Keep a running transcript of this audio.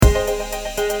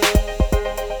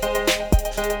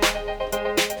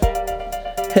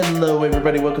Hello,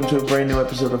 everybody. Welcome to a brand new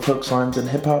episode of Hooks, Lines, and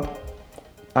Hip Hop.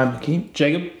 I'm Hakeem.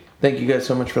 Jacob. Thank you guys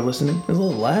so much for listening. There's a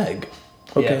little lag.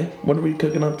 Okay, What are we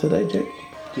cooking up today, Jake?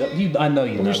 I know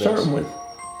you What are we know starting with?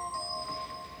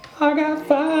 I got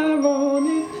 5 on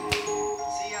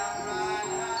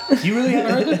it. You really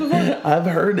haven't heard this before? I've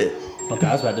heard it. Okay,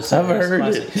 I was about to say. I've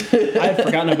heard it. I had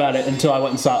forgotten about it until I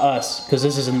went and saw Us, because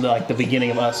this is in the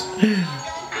beginning of Us.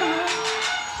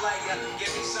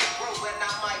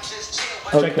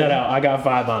 Check that out. I got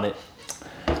 5 on it.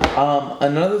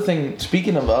 Another thing,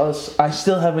 speaking of Us, I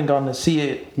still haven't gone to see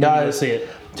it. Guys, See it.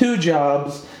 2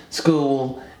 jobs,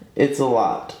 school, it's a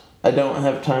lot. I don't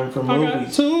have time for I got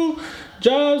movies. 2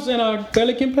 jobs and I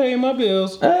barely can pay my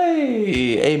bills.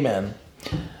 Hey, amen.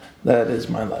 That is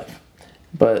my life.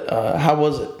 But how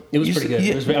was it? It was pretty good.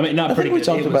 Yeah, It was, I mean, not I pretty think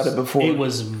good. we talked about it before. It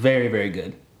was very, very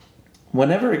good.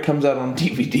 Whenever it comes out on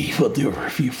DVD, we'll do a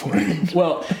review for it.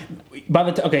 Well,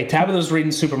 Tabitha's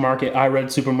reading Supermarket. I read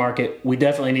Supermarket. We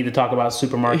definitely need to talk about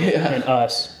Supermarket and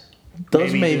Us.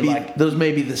 Those Maybe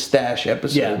may be the stash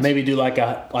episodes. Yeah, maybe do like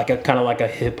a kind of like a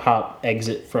hip hop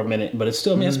exit for a minute, but it's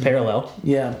still, I mean, it's parallel.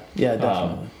 Yeah,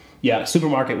 definitely. Yeah,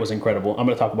 Supermarket was incredible. I'm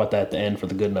going to talk about that at the end for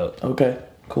the good note. Okay,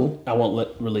 cool. I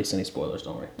won't release any spoilers.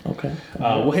 Don't worry. Okay.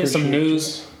 We'll hit some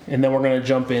news, and then we're going to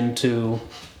jump into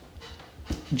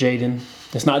Jaden.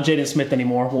 It's not Jaden Smith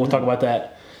anymore. We'll talk about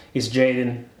that. It's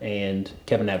Jaden and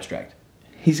Kevin Abstract.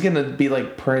 He's gonna be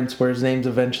like Prince, where his name's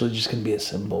eventually just gonna be a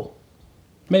symbol,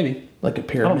 Maybe. like a I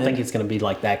pyramid. don't think it's going to be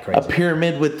like that crazy. A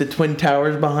pyramid with the twin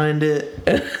towers behind it,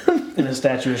 And a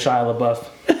statue of Shia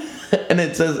LaBeouf. and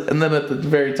it says, and then at the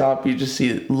very top you just see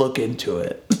it, look into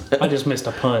it. I just missed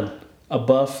a pun. A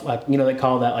buff, like, you know, they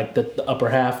call that like the upper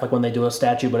half, like when they do a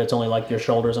statue, but it's only like your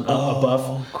shoulders and up. A buff.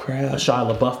 Oh crap! A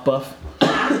Shia LaBeouf buff.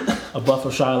 A buff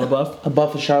of Shia LaBeouf. A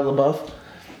buff of Shia LaBeouf.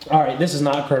 All right, this is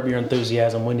not Curb Your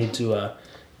Enthusiasm. We need to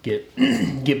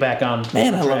get back on.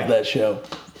 Man, I track. love that show.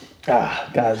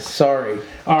 Guys, sorry.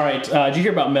 All right, did you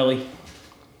hear about Melly?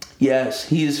 Yes,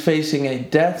 he is facing a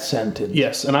death sentence.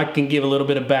 Yes, and I can give a little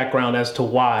bit of background as to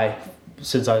why,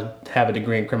 since I have a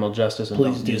degree in criminal justice and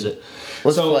Please don't do. use it.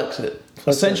 Let's flex it.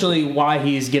 Essentially, why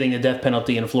he's getting a death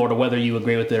penalty in Florida, whether you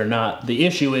agree with it or not. The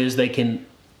issue is they can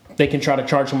try to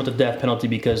charge him with a death penalty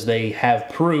because they have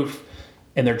proof,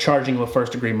 and they're charging him with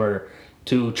first-degree murder.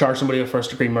 To charge somebody with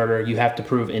first-degree murder, you have to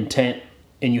prove intent,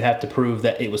 and you have to prove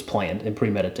that it was planned and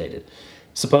premeditated.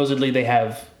 Supposedly, they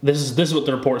have this is what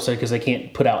the report said, because they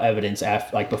can't put out evidence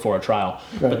before a trial.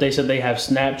 Right. But they said they have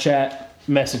Snapchat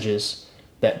messages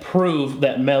that prove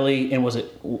that Melly and was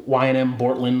it YNM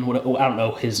Bortland? I don't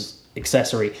know his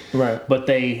accessory. Right. But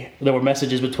there were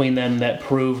messages between them that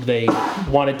proved they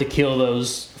wanted to kill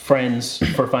those friends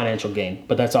for financial gain.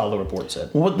 But that's all the report said.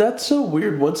 Well, that's so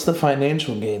weird. What's the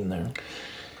financial gain there?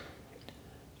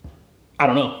 I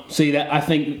don't know. See, that I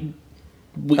think.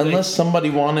 Unless somebody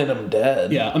wanted him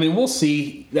dead. Yeah, I mean, we'll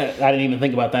see. That I didn't even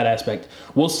think about that aspect.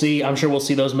 We'll see. I'm sure we'll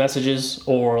see those messages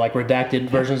or like redacted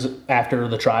versions after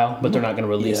the trial, but they're not going to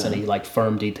release any like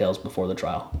firm details before the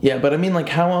trial. Yeah, but I mean, like,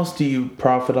 how else do you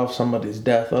profit off somebody's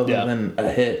death other than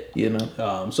a hit? You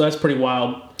know, So that's pretty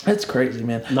wild. that's crazy,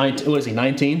 man. 19, what is he?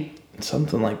 19?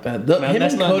 Something like that. Man,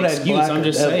 that's not an excuse. I'm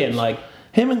just saying, like,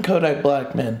 him and Kodak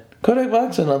Black, man. Kodak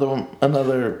Black's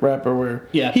another rapper where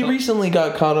he recently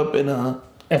got caught up in a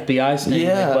FBI sting.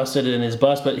 They busted it in his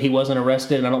bus, but he wasn't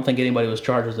arrested, and I don't think anybody was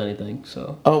charged with anything.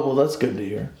 So. Oh well, that's good to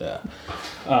hear. Yeah.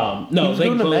 No, he's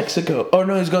going to Mexico. Oh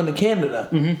no, he's going to Canada.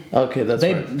 Mm-hmm. Okay, that's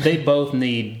right. They both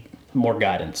need more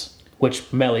guidance.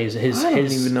 Which Melly's his. I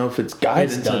don't even know if it's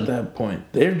guidance at that point.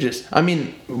 They're just. I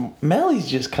mean, Melly's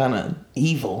just kind of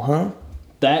evil, huh?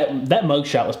 That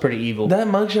mugshot was pretty evil. That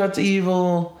mugshot's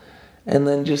evil, and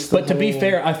then just. But to be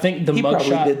fair, I think the mugshot. He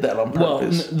probably did that on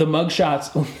purpose. Well, the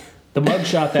mugshots. The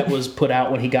mugshot that was put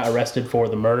out when he got arrested for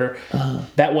the murder,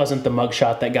 that wasn't the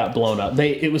mugshot that got blown up.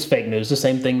 It was fake news. The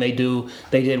same thing they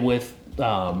did with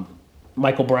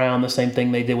Michael Brown, the same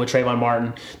thing they did with Trayvon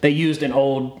Martin. They used an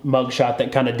old mugshot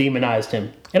that kind of demonized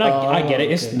him. And I get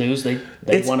it. It's news. They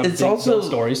want to tell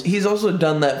stories. He's also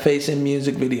done that face in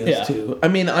music videos too. I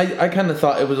mean, I kind of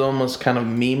thought it was almost kind of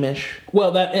meme-ish.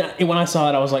 Well, when I saw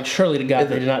it, I was like, surely to God,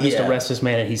 they did not just arrest this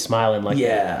man and he's smiling like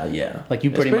yeah. Like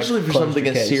you pretty especially much for something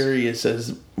as serious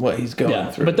as what he's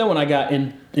going through. But then when I got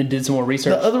in and did some more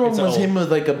research, the other one was him with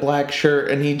like a black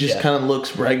shirt and he just kind of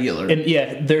looks regular.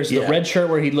 And there's the red shirt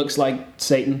where he looks like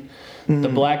Satan, the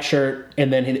black shirt,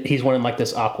 and then he's wearing like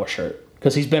this aqua shirt.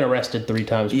 Because he's been arrested 3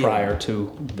 times prior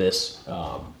to this.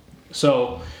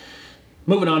 So,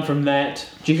 moving on from that,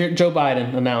 did you hear Joe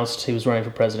Biden announced he was running for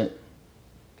president?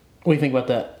 What do you think about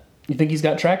that? You think he's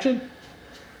got traction?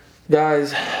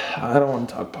 Guys, I don't want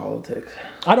to talk politics.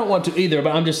 I don't want to either,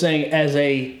 but I'm just saying,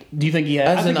 do you think he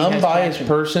has... As an unbiased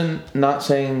person, not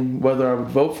saying whether I would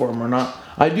vote for him or not,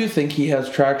 I do think he has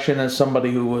traction as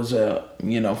somebody who was a,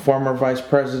 former vice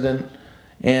president,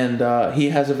 and he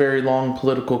has a very long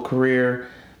political career,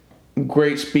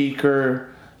 great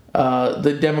speaker.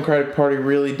 The Democratic Party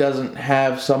really doesn't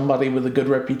have somebody with a good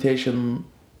reputation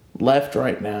left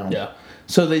right now. Yeah.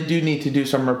 So they do need to do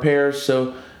some repairs.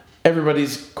 So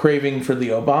everybody's craving for the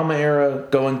Obama era,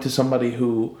 going to somebody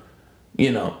who,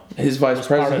 his vice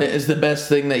president is the best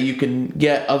thing that you can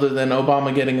get other than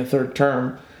Obama getting a third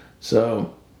term.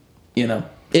 So,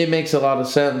 it makes a lot of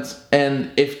sense.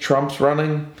 And if Trump's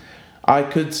running, I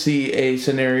could see a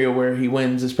scenario where he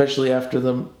wins, especially after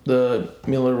the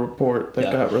Mueller report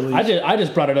that got released. I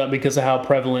just brought it up because of how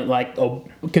prevalent,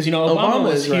 because Obama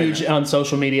was huge on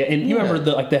social media, and you remember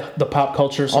the pop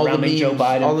culture surrounding Joe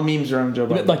Biden, all the memes around Joe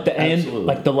Biden, like the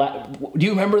Absolutely. End, do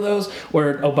you remember those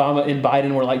where Obama and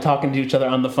Biden were talking to each other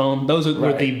on the phone? Those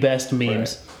were the best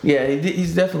memes. Right. Yeah,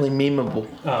 he's definitely memeable.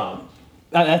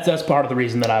 That's part of the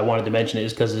reason that I wanted to mention it,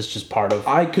 is because it's just part of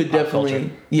I could definitely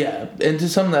culture. Yeah, and to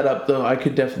sum that up though, I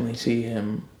could definitely see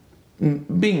him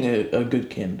being a good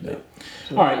candidate.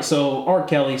 So. All right, so R.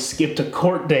 Kelly skipped a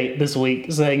court date this week,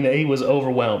 saying that he was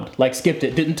overwhelmed. Skipped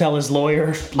it, didn't tell his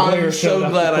lawyer. I'm so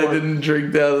glad I didn't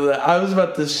drink out of that. I was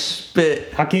about to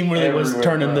spit. Hakeem really was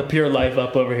turning the pure life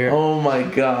up over here. Oh my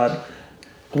god.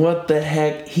 What the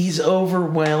heck? He's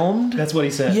overwhelmed? That's what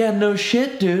he said. Yeah, no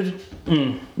shit, dude.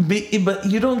 But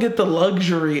you don't get the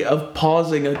luxury of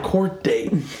pausing a court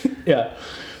date. Yeah.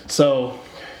 So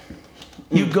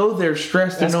you go there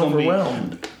stressed and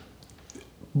overwhelmed.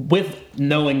 With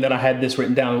knowing that I had this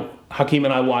written down, Hakeem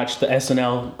and I watched the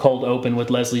SNL Cold Open with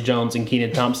Leslie Jones and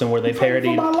Kenan Thompson, where they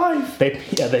parodied. For my life.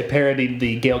 They parodied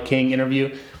the Gayle King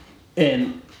interview,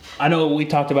 and I know we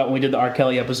talked about when we did the R.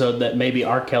 Kelly episode that maybe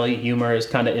R. Kelly humor is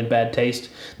kind of in bad taste.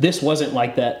 This wasn't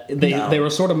like that. They were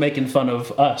sort of making fun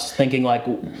of us, thinking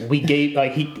we gave I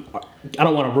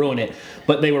don't want to ruin it,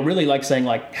 but they were really saying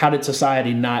how did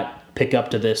society not pick up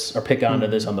to this or pick onto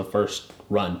this on the first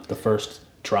run, the first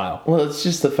trial? Well, it's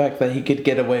just the fact that he could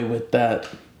get away with that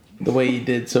the way he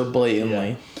did so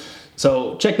blatantly. Yeah.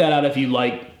 So check that out if you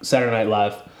like Saturday Night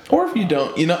Live. Or if you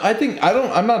don't,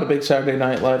 I'm not a big Saturday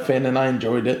Night Live fan, and I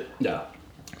enjoyed it. Yeah.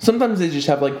 Sometimes they just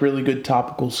have really good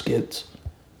topical skits.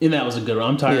 And that was a good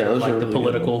one. I'm tired of the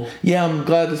political. Yeah, I'm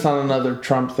glad it's not another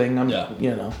Trump thing.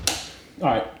 All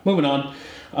right, moving on.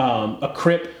 A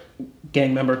Crip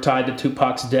gang member tied to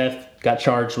Tupac's death got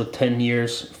charged with 10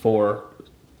 years for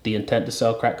the intent to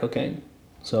sell crack cocaine.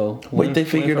 So wait, they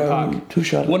figured out who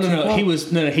shot him? No. He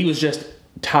was just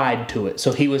tied to it.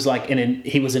 So he was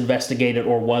he was investigated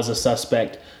or was a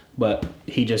suspect, but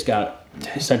he just got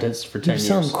sentenced for 10 years.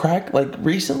 Selling crack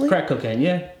recently? Crack cocaine,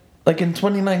 yeah. In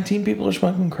 2019, people are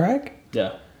smoking crack?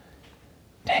 Yeah.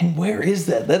 Dang, where is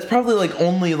that? That's probably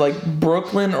only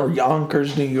Brooklyn or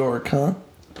Yonkers, New York, huh?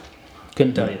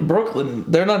 Couldn't tell you. Brooklyn,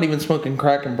 they're not even smoking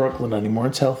crack in Brooklyn anymore.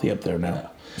 It's healthy up there now. Yeah.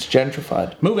 It's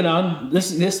gentrified. Moving on.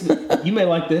 This you may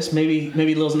like this. Maybe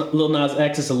Lil Nas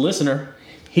X is a listener.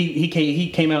 He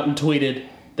came out and tweeted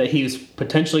that he was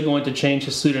potentially going to change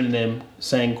his pseudonym,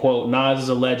 saying, quote, "Nas is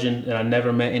a legend and I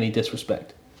never meant any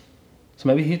disrespect." So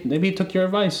maybe he took your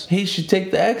advice. He should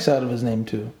take the X out of his name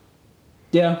too.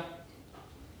 Yeah.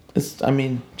 Just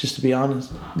to be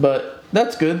honest. But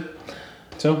that's good.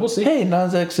 So we'll see. Hey,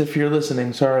 Nas X, if you're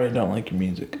listening, sorry I don't like your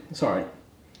music. Sorry.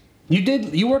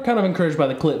 You were kind of encouraged by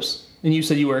the clips, and you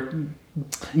said you were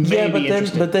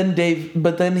but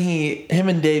then him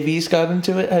and Dave East got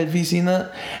into it. Have you seen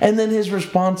that? And then his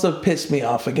response pissed me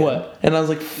off again. What? And I was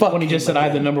like, fuck. When he just said, "I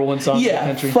have the number one song in the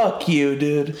country." Yeah, fuck you,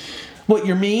 dude. What,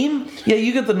 your meme? Yeah,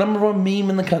 you get the number one meme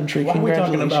in the country. Why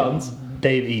Congratulations. are we talking about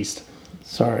Dave East?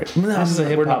 Sorry. This is a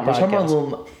hip-hop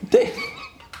podcast.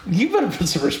 You better put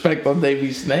some respect on Dave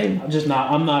East's name. I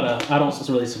don't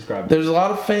really subscribe. There's a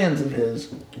lot of fans of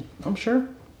his. I'm sure.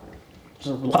 There's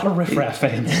a lot of Riff Raff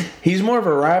fans. He's more of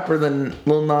a rapper than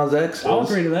Lil Nas X is. I'll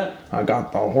agree to that. I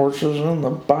got the horses in the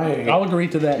bag. I'll agree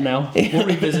to that now. We'll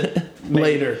revisit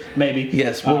later. Maybe.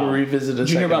 Yes, we'll revisit it. Did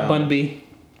you hear about Bun B?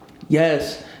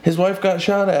 Yes. His wife got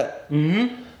shot at.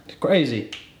 Mm-hmm. It's crazy.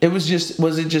 Was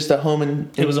it just a home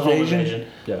invasion? It was a home invasion.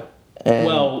 Yeah. And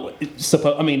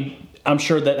I'm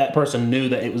sure that person knew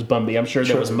that it was Bun B. I'm sure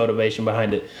there was a motivation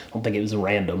behind it. I don't think it was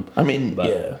random.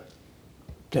 Yeah.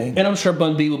 Dang. And I'm sure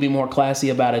Bun B will be more classy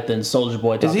about it than Soulja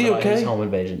Boy talking about his home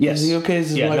invasion. Yes. Is he okay? Is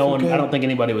his wife okay? I don't think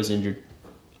anybody was injured.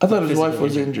 I thought his wife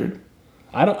was injured.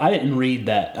 I didn't read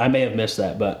that. I may have missed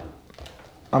that, but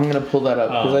I'm gonna pull that up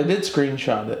because I did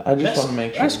screenshot it. I just want to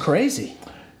make sure. That's crazy.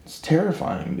 It's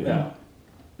terrifying, dude. Yeah.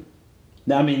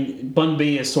 Now, I mean, Bun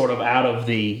B is sort of out of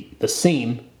the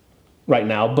scene right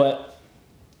now, but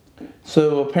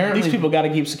So apparently, these people got to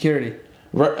keep security.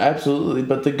 Right, absolutely,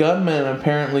 but the gunman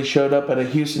apparently showed up at a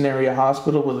Houston area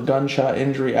hospital with a gunshot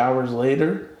injury hours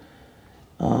later.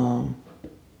 Let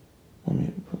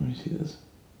me see this.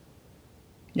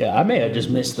 Yeah, I may have just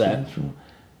missed that. And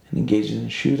engaged in a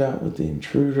shootout with the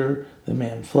intruder. The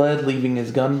man fled, leaving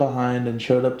his gun behind, and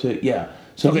showed up to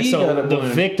So Okay, so the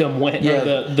victim went,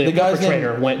 or the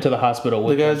perpetrator went to the hospital.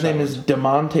 The guy's name is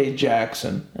DeMonte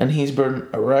Jackson, and he's been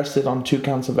arrested on 2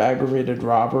 counts of aggravated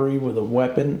robbery with a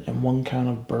weapon and 1 count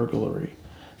of burglary.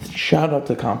 Shout out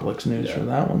to Complex News for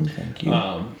that one. Thank you.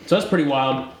 So that's pretty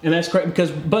wild, and that's great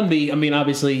because Bun B, I mean,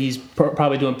 obviously he's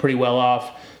probably doing pretty well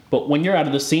off, but when you're out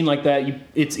of the scene like that,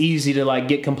 it's easy to like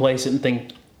get complacent and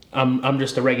think, I'm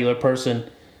just a regular person.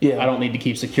 Yeah. I don't need to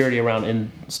keep security around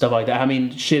and stuff like that. I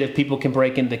mean, shit, if people can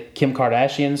break into Kim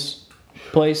Kardashian's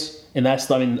place, and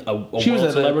that's, I mean, a world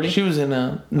celebrity. She was in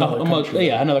another country.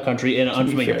 Yeah, another country in an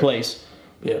unfamiliar place.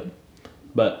 Yeah.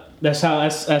 But that's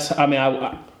I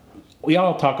mean, we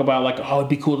all talk about, like, oh, it'd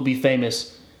be cool to be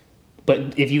famous.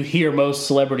 But if you hear most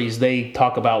celebrities, they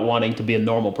talk about wanting to be a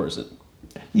normal person.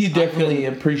 You definitely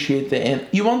appreciate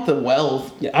you want the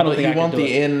wealth, but you want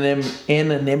the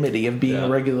anonymity of being a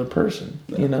regular person.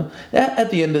 Yeah. You know,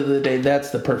 at the end of the day,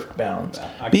 that's the perfect balance.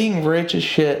 Being rich as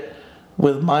shit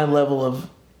with my level of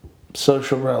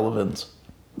social relevance,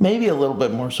 maybe a little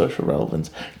bit more social relevance.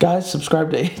 Guys,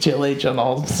 subscribe to HLH on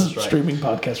all streaming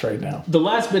podcasts right now. The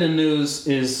last bit of news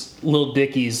is Lil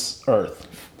Dicky's Earth.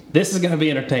 This is going to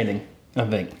be entertaining, I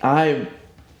think.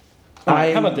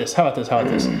 How about this? I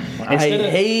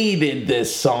hated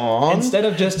this song. Instead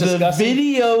of just discussing... The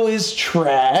video is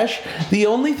trash. The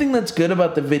only thing that's good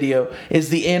about the video is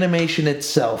the animation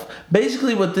itself.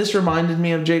 Basically, what this reminded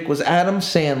me of, Jake, was Adam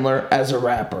Sandler as a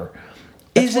rapper.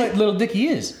 That's what Lil Dicky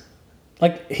is.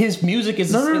 Like, his music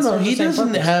is... No. He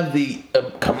doesn't have the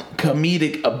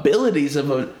comedic abilities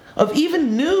of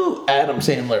even new Adam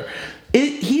Sandler.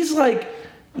 He's like...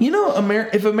 You know,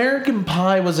 if American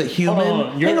Pie was a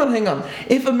human... Hang on.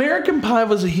 If American Pie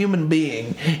was a human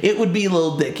being, it would be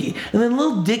Lil Dicky. And then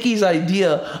Lil Dicky's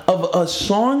idea of a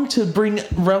song to bring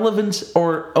relevance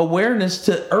or awareness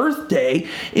to Earth Day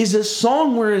is a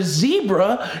song where a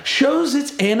zebra shows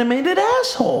its animated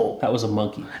asshole. That was a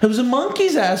monkey. It was a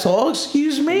monkey's asshole,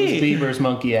 excuse me. It was Bieber's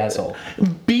monkey asshole.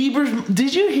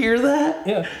 Did you hear that?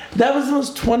 Yeah. That was the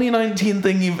most 2019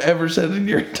 thing you've ever said in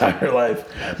your entire life.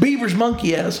 Bieber's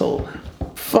monkey asshole.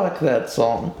 Fuck that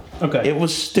song. Okay. It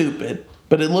was stupid,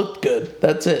 but it looked good.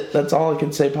 That's it. That's all I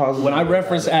can say positive. When I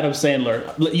reference Adam Sandler,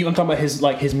 I'm talking about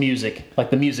his music, like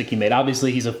the music he made.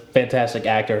 Obviously, he's a fantastic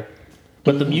actor,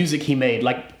 but the music he made,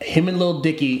 like him and Lil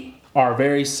Dicky are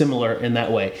very similar in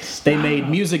that way. They made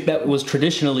music that was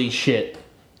traditionally shit.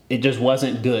 It just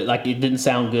wasn't good. Like, it didn't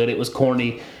sound good. It was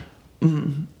corny.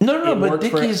 No, but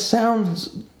Dicky's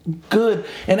sounds good.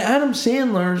 And Adam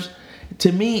Sandler's,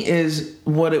 to me, is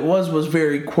what it was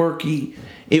very quirky.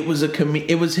 It was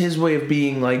it was his way of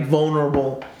being, like,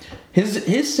 vulnerable.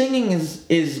 His singing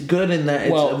is good in that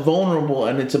it's vulnerable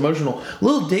and it's emotional.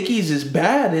 Lil Dicky's is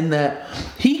bad in that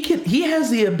he has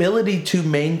the ability to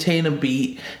maintain a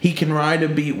beat. He can ride a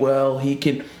beat well. He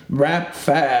can rap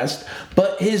fast,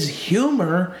 but his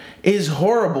humor is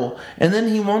horrible. And then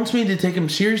he wants me to take him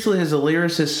seriously as a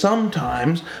lyricist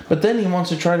sometimes, but then he wants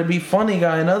to try to be funny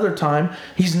guy another time.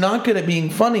 He's not good at being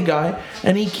funny guy,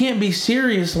 and he can't be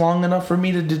serious long enough for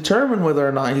me to determine whether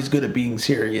or not he's good at being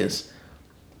serious.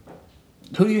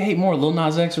 Who do you hate more, Lil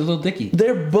Nas X or Lil Dicky?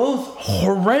 They're both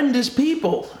horrendous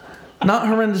people. Not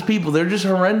horrendous people. They're just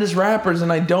horrendous rappers,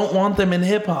 and I don't want them in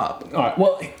hip hop. All right.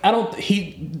 Well,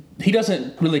 he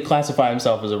doesn't really classify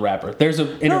himself as a rapper. There's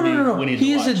an interview No. we need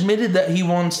He to watch. has admitted that he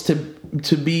wants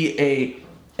to be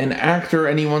an actor,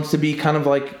 and he wants to be kind of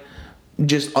like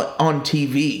just on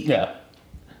TV. Yeah.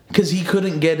 Because he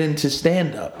couldn't get into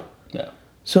stand up. Yeah.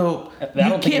 So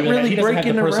you can't really break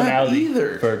into rap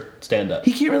either. For stand up.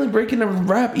 He can't really break into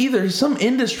rap either. He's some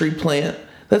industry plant.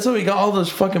 That's how he got all those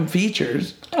fucking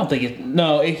features. I don't think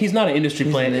he's not an industry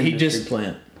plant.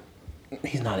 Plant.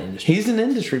 He's not an industry. He's an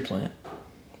industry plant.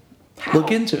 How?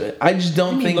 Look into it. I just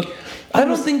don't I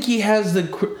don't think he has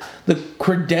the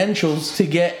credentials to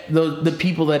get the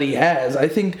people that he has. I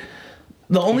think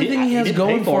the only thing he has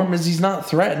going for him is he's not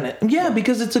threatening. Yeah,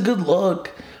 because it's a good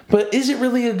look. But is it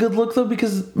really a good look though?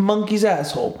 Because monkey's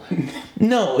asshole.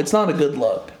 No, it's not a good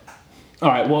look. All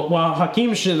right, well, while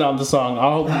Hakeem shitted on the song,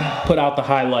 I'll put out the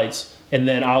highlights, and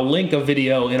then I'll link a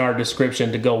video in our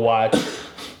description to go watch.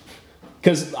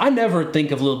 Because I never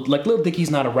think of Lil Dicky's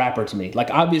not a rapper to me.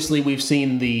 Like, obviously, we've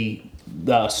seen the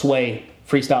Sway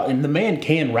freestyle, and the man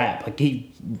can rap. Like,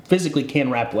 he physically can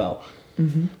rap well.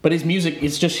 Mm-hmm. But his music,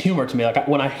 it's just humor to me. Like,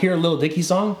 when I hear a Lil Dicky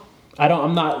song,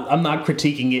 I'm not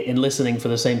critiquing it and listening for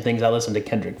the same things I listen to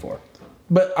Kendrick for.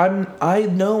 But I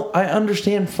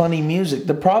understand funny music.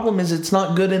 The problem is it's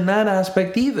not good in that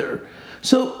aspect either.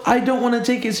 So I don't want to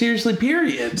take it seriously,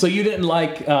 period. So you didn't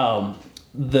like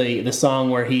the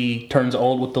song where he turns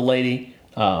old with the lady,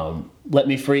 Let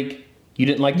Me Freak? You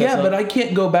didn't like that song? Yeah, but I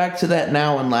can't go back to that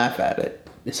now and laugh at it.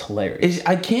 It's hilarious.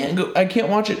 I can't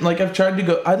watch it. Like, I've tried to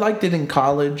go. I liked it in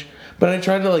college, but I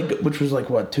tried to, which was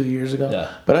 2 years ago? Yeah.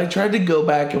 But I tried to go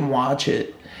back and watch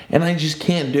it, and I just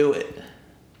can't do it.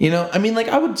 You know, I mean,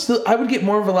 I would get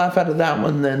more of a laugh out of that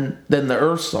one than the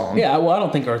Earth song. Yeah, well, I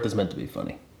don't think Earth is meant to be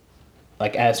funny.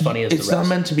 Like, as funny as the rest. It's not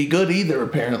meant to be good either,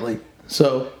 apparently.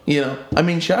 So, you know, I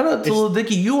mean, shout out to Lil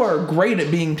Dicky. You are great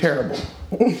at being terrible.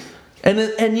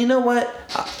 And you know what?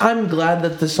 I'm glad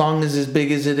that the song is as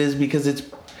big as it is because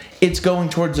it's going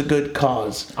towards a good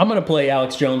cause. I'm going to play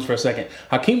Alex Jones for a second.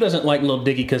 Hakeem doesn't like Lil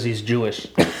Dicky because he's Jewish.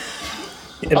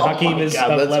 And Hakeem is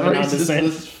of Lebanon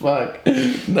descent. Fuck.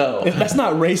 No. That's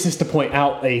not racist to point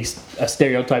out a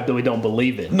stereotype that we don't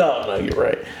believe in. No, you're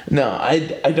right. No,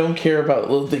 I don't care about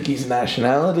Lil Dicky's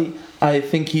nationality. I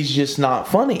think he's just not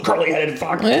funny. Curly-headed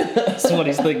fuck. That's what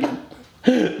he's thinking.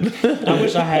 I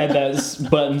wish I had that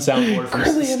button soundboard from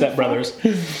Step Brothers.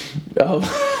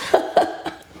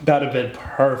 That'd have been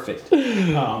perfect.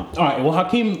 All right. Well,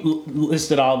 Hakeem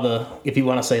listed all the, if you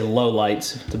want to say,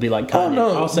 lowlights to be like Kanye. Oh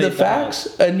no, I'll say the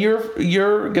facts, and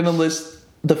you're gonna list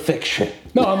the fiction.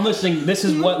 No, I'm listening. This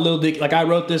is what Lil Dicky. Like, I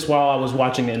wrote this while I was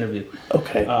watching the interview.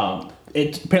 Okay.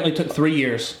 It apparently took 3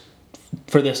 years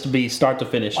for this to be start to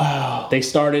finish. Wow. They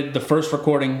started, the first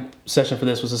recording session for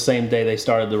this was the same day they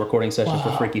started the recording session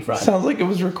for Freaky Friday. Sounds like it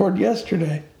was recorded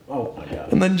yesterday. Oh my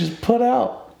god. And then just put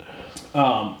out.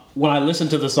 When I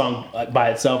listened to the song by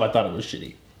itself, I thought it was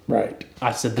shitty. Right.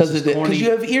 I said, this is corny. Because you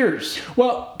have ears.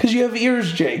 Well, because you have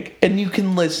ears, Jake, and you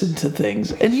can listen to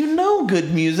things, and you know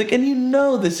good music, and you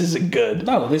know this isn't good.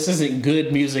 No, this isn't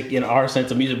good music in our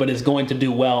sense of music, but it's going to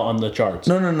do well on the charts.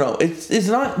 No. It's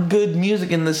not good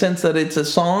music in the sense that it's a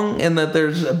song and that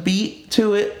there's a beat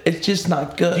to it. It's just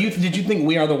not good. Did you think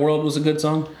 "We Are the World" was a good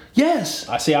song? Yes.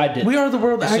 I did. "We Are the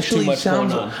World" It's actually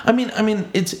sounds. I mean,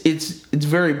 it's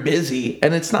very busy,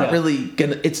 and it's not really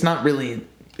gonna. It's not really.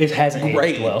 It hasn't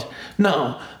great. aged well.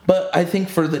 No, but I think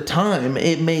for the time,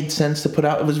 it made sense to put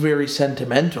out. It was very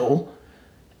sentimental,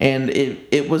 and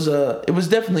it was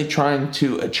definitely trying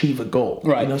to achieve a goal.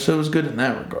 Right. You know, so it was good in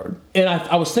that regard. And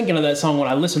I was thinking of that song when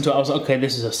I listened to it. I was like, okay,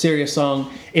 this is a serious song.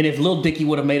 And if Lil Dicky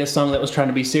would have made a song that was trying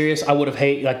to be serious, I would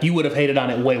have you would have hated on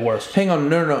it way worse. Hang on,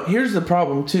 no. Here's the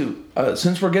problem too.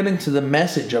 Since we're getting to the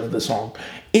message of the song,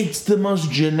 it's the most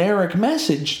generic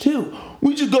message too.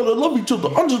 We just gotta love each other.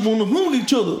 I just wanna hold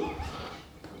each other.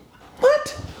 What?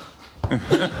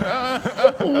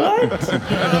 What?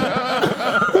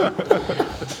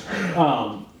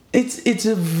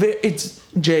 It's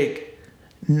Jake.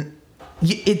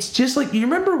 It's just like, you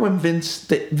remember when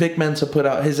Vic Mensa put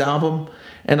out his album,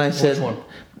 and I said, which one?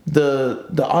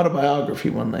 The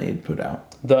autobiography one they put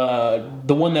out.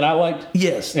 The one that I liked?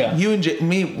 Yes. Yeah. You and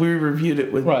we reviewed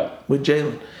it with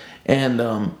Jalen. And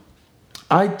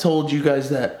I told you guys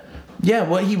that, yeah,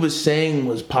 what he was saying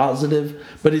was positive,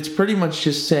 but it's pretty much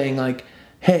just saying like,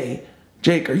 hey,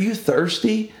 Jake, are you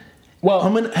thirsty? Well,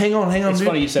 hang on, it's dude.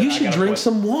 funny you said you should drink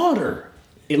some water.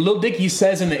 Lil Dicky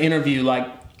says in the interview, like,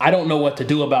 I don't know what to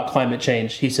do about climate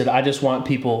change. He said, I just want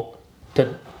people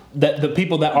the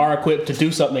people that are equipped to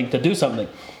do something.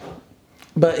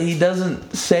 But he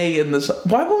doesn't say in this.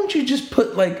 Why won't you just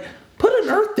put an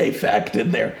Earth Day fact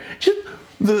in there?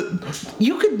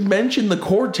 You could mention the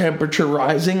core temperature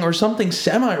rising or something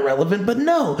semi-relevant, but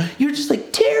no, you're just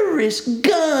like terrorists,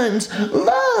 guns,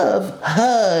 love,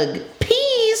 hug,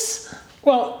 peace.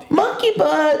 Well, monkey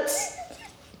butts,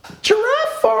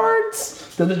 giraffe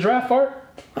farts. Did the giraffe fart?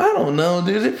 I don't know,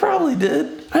 dude. It probably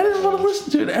did. I didn't want to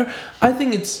listen to it. I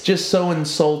think it's just so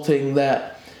insulting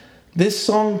that this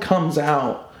song comes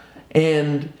out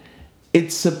and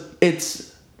it's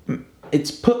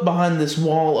put behind this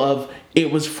wall of it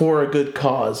was for a good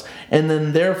cause, and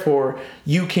then therefore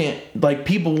you can't, like,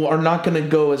 people are not going to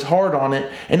go as hard on it,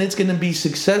 and it's going to be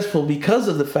successful because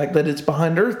of the fact that it's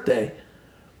behind Earth Day,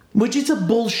 which is a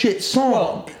bullshit song.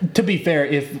 Well, to be fair,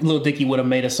 if Lil Dicky would have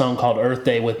made a song called Earth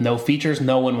Day with no features,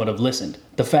 no one would have listened.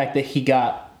 The fact that he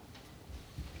got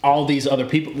all these other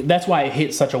people, that's why it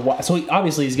hit such a wide. So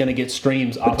obviously he's going to get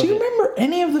streams off of it. Do you remember were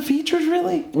any of the features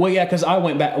really? Well, yeah, because I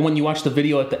went back when you watch the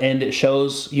video at the end, it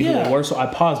shows you who they were. So I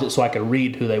paused it so I could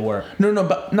read who they were. No,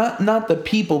 but not the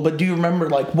people. But do you remember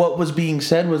like what was being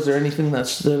said? Was there anything that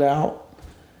stood out?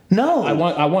 No. I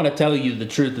want to tell you the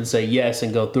truth and say yes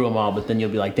and go through them all, but then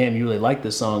you'll be like, damn, you really like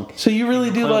this song. So you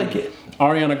really do like it.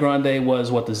 Ariana Grande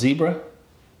was the Zebra.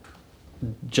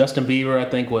 Justin Bieber, I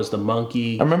think, was the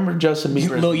Monkey. I remember Justin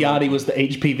Bieber. Lil Yachty was the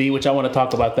HPV, which I want to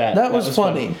talk about that. That was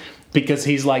funny. Because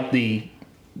he's like the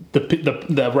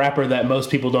rapper that most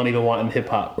people don't even want in hip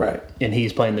hop. Right. And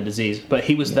he's playing the disease. But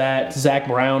he was that. Zach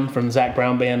Brown from the Zach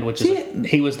Brown Band, which is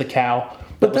he was the cow.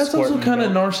 But that's also kind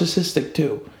of narcissistic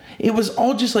too. It was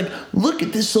all just like, look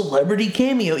at this celebrity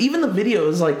cameo. Even the video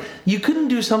is like, you couldn't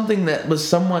do something that was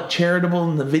somewhat charitable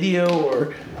in the video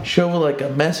or show like a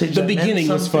message. The beginning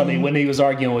was funny when he was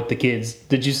arguing with the kids.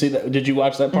 Did you see that? Did you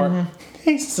watch that part? Mm-hmm.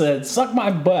 He said, "Suck my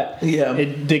butt." Yeah.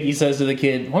 And Dickie says to the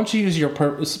kid, "Why don't you use your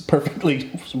perfectly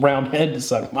round head to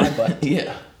suck my butt?"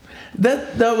 Yeah.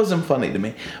 That wasn't funny to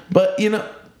me. But,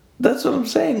 that's what I'm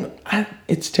saying.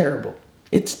 It's terrible.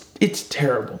 It's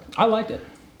terrible. I liked it.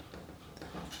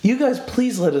 You guys,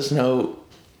 please let us know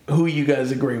who you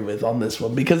guys agree with on this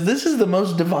one, because this is the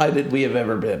most divided we have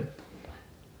ever been.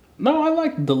 No, I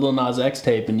liked the Lil Nas X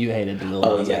tape, and you hated the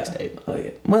Lil Nas X tape. Oh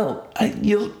yeah. Well,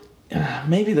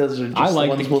 maybe those are just I like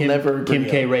the ones the we'll never agree Kim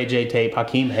K. Ray J tape.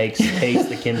 Hakeem hates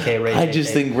the Kim K. Ray J I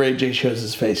just think Ray J shows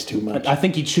his face too much. I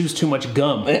think he chews too much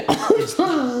gum. It's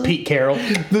Pete Carroll.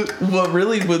 What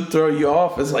really would throw you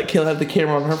off is like he'll have the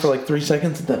camera on her for like 3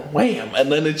 seconds and then wham,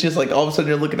 and then it's just like all of a sudden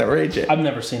you're looking at Ray J. I've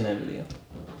never seen that video.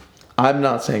 I'm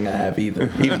not saying I have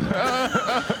either. You're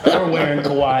wearing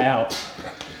Kawhi out.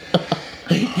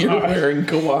 You're wearing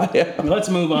Kawhi out. Let's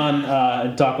move on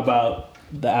and talk about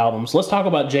the albums. Let's talk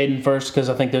about Jaden first, because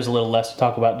I think there's a little less to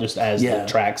talk about just as the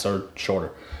tracks are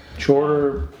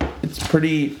shorter. It's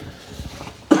pretty...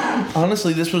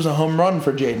 Honestly, this was a home run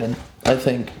for Jaden, I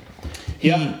think.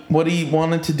 What he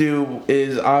wanted to do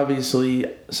is, obviously,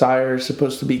 Sire is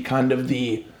supposed to be kind of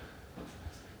the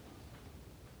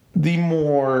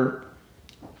more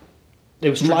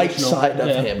light side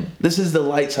of him. This is the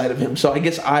light side of him. So I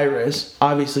guess Iris,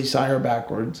 obviously Sire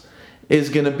backwards, is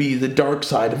going to be the dark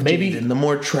side of Jaden, the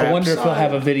more trap side. I wonder if he'll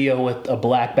have a video with a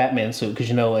black Batman suit, because,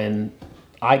 in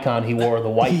Icon he wore the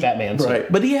white Batman suit.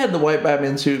 Right, but he had the white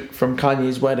Batman suit from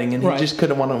Kanye's wedding, and he just he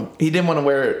didn't want to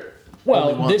wear it.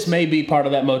 Well, this may be part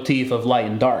of that motif of light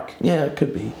and dark. Yeah, it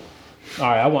could be. All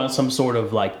right, I want some sort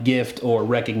of like gift or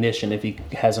recognition if he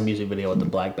has a music video with the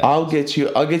black Batman. I'll get you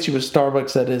a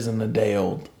Starbucks that isn't a day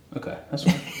old. Okay, that's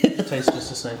fine. It tastes just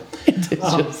the same.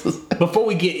 Before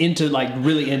we get into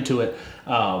really into it,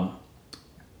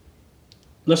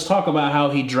 let's talk about how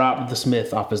he dropped the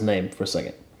Smith off his name for a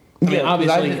second.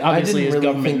 Obviously his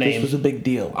government name was a big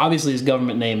deal. Obviously, his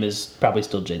government name is probably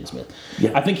still Jaden Smith.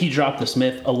 Yeah. I think he dropped the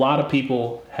Smith. A lot of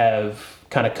people have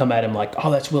kind of come at him like,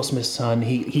 "Oh, that's Will Smith's son.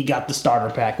 He got the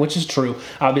starter pack," which is true.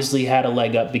 Obviously, he had a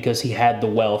leg up because he had the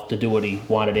wealth to do what he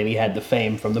wanted, and he had the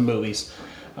fame from the movies.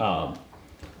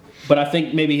 But I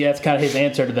think maybe that's kind of his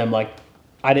answer to them. Like,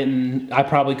 I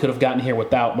probably could have gotten here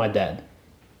without my dad.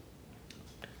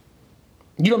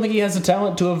 You don't think he has the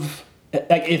talent to have?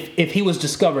 Like if he was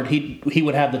discovered, he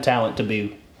would have the talent to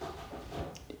be.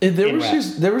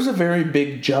 There was a very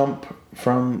big jump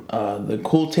from the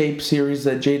Cool Tape series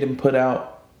that Jaden put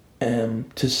out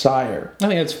to Sire. I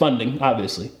think that's funding,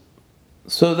 obviously.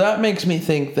 So that makes me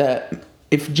think that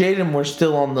if Jaden were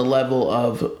still on the level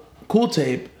of Cool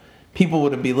Tape, people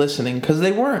wouldn't be listening, because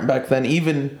they weren't back then,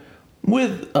 even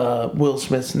with Will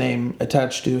Smith's name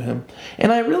attached to him.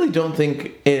 And I really don't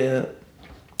think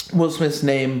Will Smith's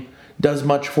name does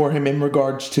much for him in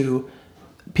regards to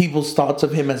people's thoughts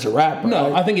of him as a rapper.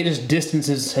 No, I think it just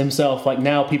distances himself. Like,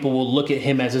 now people will look at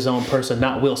him as his own person,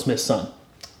 not Will Smith's son.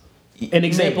 An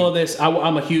example of this,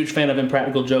 I'm a huge fan of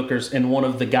Impractical Jokers, and one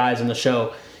of the guys in the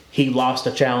show, he lost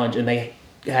a challenge, and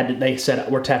they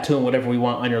said, "We're tattooing whatever we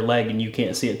want on your leg, and you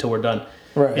can't see it till we're done."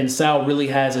 Right. And Sal really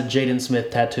has a Jaden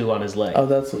Smith tattoo on his leg. Oh,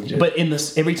 that's legit. But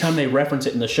every time they reference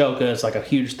it in the show, because it's like a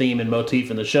huge theme and motif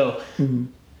in the show,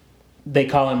 they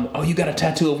call him, "Oh, you got a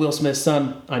tattoo of Will Smith's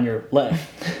son on your leg,"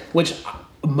 which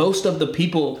most of the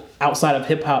people outside of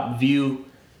hip hop view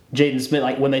Jaden Smith,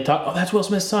 like when they talk, "Oh, that's Will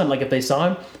Smith's son." Like if they saw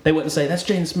him, they wouldn't say, "That's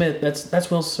Jaden Smith.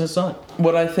 That's Will Smith's son."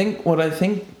 What I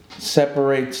think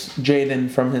separates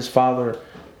Jaden from his father,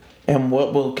 and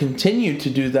what will continue to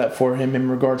do that for him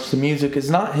in regards to music, is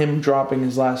not him dropping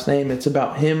his last name. It's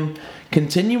about him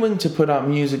continuing to put out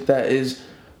music that is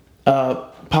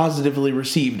positively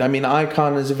received. I mean,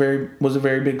 Icon was a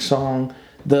very big song.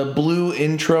 The Blue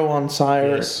intro on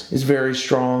Sire is very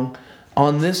strong.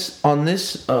 on this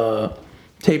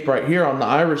tape right here, on the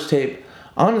Irish tape,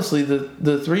 honestly,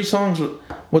 the 3 songs,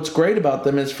 what's great about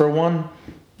them is, for one,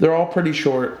 they're all pretty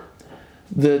short.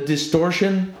 The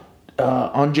distortion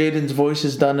on Jaden's voice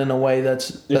is done in a way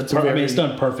that's it's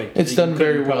done perfect. It's done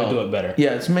very well. Probably do it better.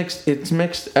 Yeah, it's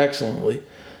mixed excellently.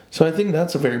 So I think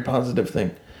that's a very positive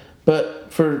thing.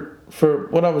 But for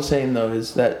what I was saying though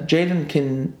is that Jaden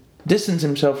can distance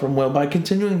himself from Will by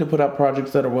continuing to put out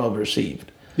projects that are well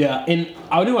received. Yeah, and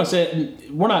I do want to say,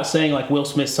 we're not saying like Will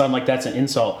Smith's son, like that's an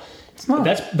insult. It's not.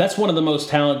 That's one of the most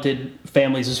talented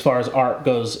families as far as art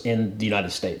goes in the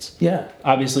United States. Yeah.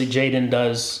 Obviously, Jaden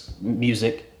does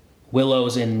music.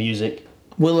 Willow's in music.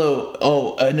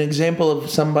 Willow, an example of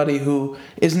somebody who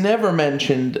is never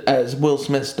mentioned as Will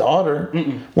Smith's daughter.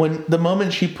 Mm-mm. When the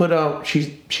moment she put out,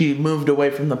 she moved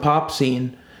away from the pop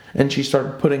scene and she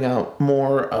started putting out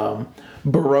more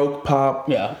Baroque pop.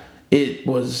 Yeah. It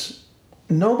was...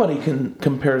 Nobody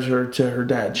compares her to her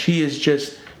dad. She is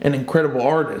just an incredible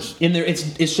artist. In there,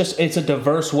 it's a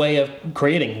diverse way of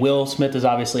creating. Will Smith is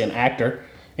obviously an actor,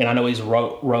 and I know he's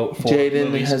wrote for Jaden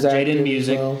movies. has acted Jaden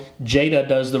music. as well. Jada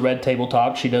does the Red Table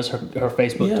Talk. She does her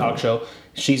Facebook talk show.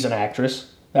 She's an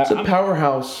actress. It's a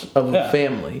powerhouse of a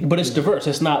family. But it's diverse.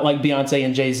 It's not like Beyonce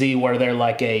and Jay-Z where they're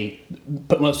like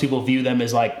but most people view them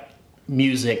as like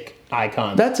music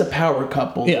icons. That's a power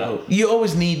couple, though. You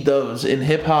always need those in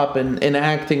hip-hop and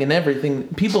acting and everything.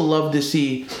 People love to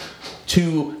see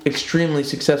 2 extremely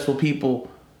successful people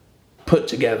put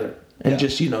together and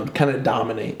just, kind of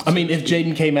dominate. I mean, if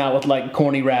Jaden came out with like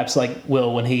corny raps like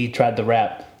Will when he tried to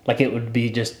rap, like it would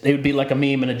be like a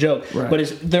meme and a joke. Right.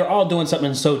 But they're all doing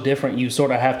something so different, you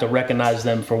sort of have to recognize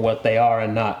them for what they are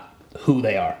and not who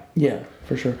they are. Yeah,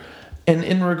 for sure. And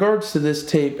in regards to this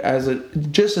tape, as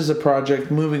a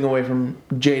project, moving away from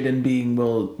Jaden being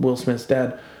Will Smith's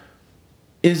dad,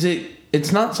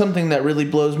 it's not something that really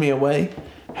blows me away.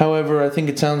 However, I think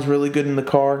it sounds really good in the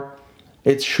car.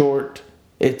 It's short.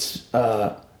 It's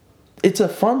a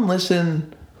fun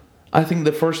listen. I think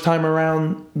the first time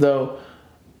around, though,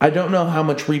 I don't know how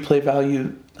much replay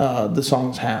value the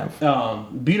songs have.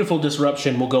 Beautiful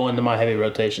Disruption will go into my heavy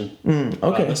rotation.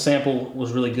 Okay. The sample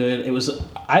was really good.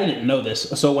 I didn't know this,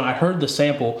 so when I heard the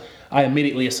sample, I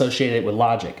immediately associated it with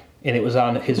Logic, and it was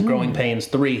on his Growing Pains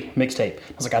 3 mixtape.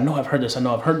 I was like, I know I've heard this. I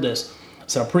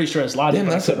said, I'm pretty sure it's Logic. Damn,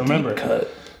 but that's I couldn't remember. Deep cut.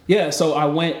 Yeah, so I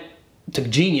went to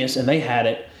Genius, and they had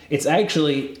it. It's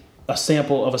actually a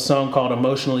sample of a song called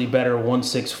Emotionally Better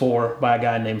 164 by a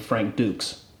guy named Frank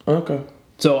Dukes. Okay.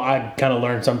 So I kind of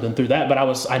learned something through that, but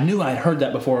I knew I'd heard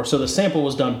that before, so the sample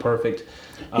was done perfect.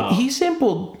 He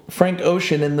sampled Frank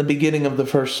Ocean in the beginning of the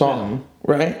first song,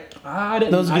 right? I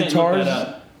didn't. Those I guitars. didn't look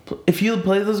that up. If you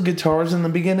play those guitars in the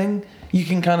beginning, you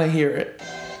can kind of hear it.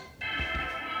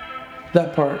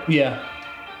 That part. Yeah,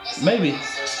 maybe.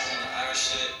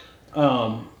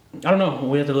 I don't know.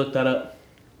 We have to look that up.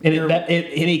 And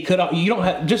he could. You don't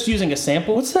have just using a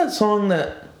sample. What's that song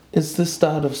that is the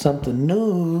start of something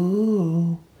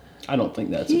new? I don't think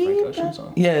that's a Frank Ocean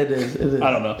song. Yeah, it is. It is.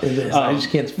 I don't know. It is. I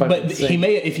just can't fucking But sing. he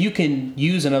may, if you can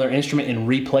use another instrument and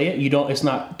replay it, you don't. It's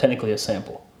not technically a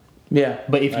sample. Yeah.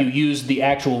 But if you use the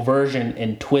actual version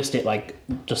and twist it like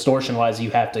distortion wise,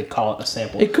 you have to call it a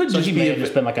sample. It could so just he be may have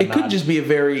just been like a it could just be a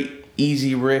very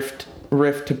easy riff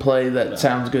to play that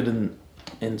sounds good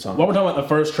in song. While we're talking about the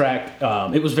first track,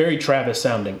 it was very Travis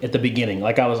sounding at the beginning.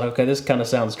 Like I was like, okay, this kind of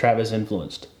sounds Travis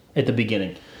influenced at the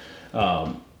beginning.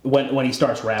 When he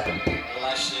starts rapping.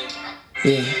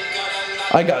 Yeah.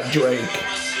 I got Drake.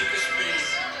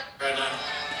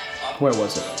 Where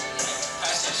was it?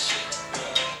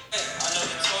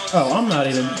 Oh, I'm not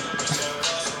even.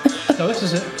 No, this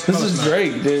is it. This is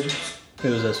Drake, dude. It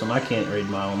was this one. I can't read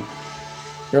my own.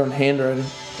 Your own handwriting.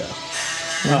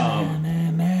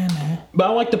 But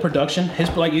I like the production.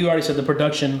 Like you already said, the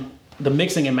production, the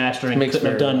mixing and mastering couldn't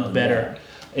have done better.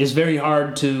 Yeah. It's very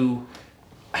hard to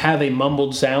have a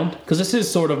mumbled sound because this is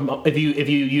sort of if you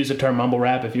use the term mumble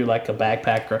rap, if you're like a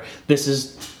backpacker, this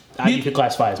is you could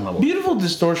classify as mumble. Beautiful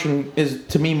Distortion is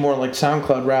to me more like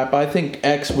SoundCloud rap. I think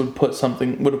X would have put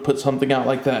something out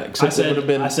like that. Except it would have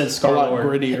been a lot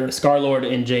grittier. Scarlord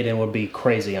and Jaden would be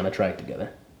crazy on a track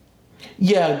together.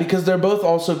 Yeah, because they both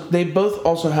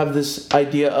also have this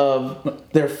idea of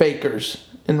they're fakers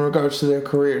in regards to their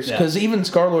careers. Because even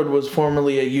Scarlord was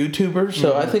formerly a YouTuber,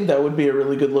 so I think that would be a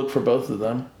really good look for both of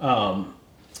them.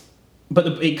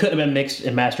 But it could have been mixed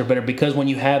and mastered better because when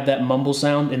you have that mumble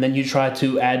sound and then you try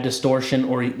to add distortion,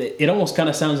 or it almost kind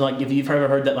of sounds like if you've ever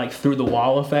heard that like through the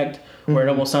wall effect, where it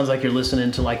almost sounds like you're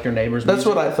listening to like your neighbor's music. That's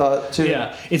what I thought too.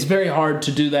 Yeah, it's very hard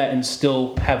to do that and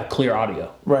still have clear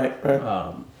audio. Right.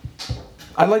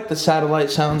 I like the satellite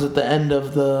sounds at the end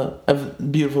of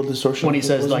Beautiful Distortion. When he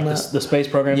says like the space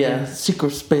program. Yeah,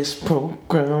 secret space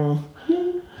program.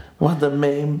 While the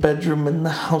main bedroom in the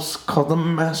house called the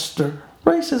master.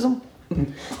 Racism.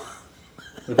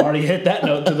 We've already hit that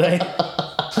note today.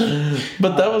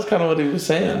 But that was kind of what he was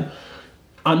saying.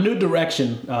 On New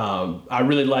Direction, I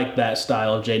really like that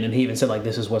style of Jaden. He even said like,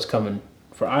 this is what's coming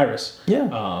for Iris.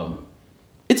 Yeah.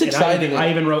 It's exciting. I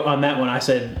even wrote on that one, I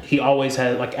said he always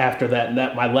has, like after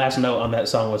that my last note on that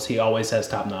song was he always has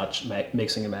top-notch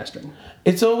mixing and mastering.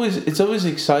 It's always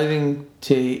exciting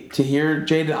to hear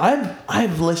Jaden.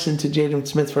 I've listened to Jaden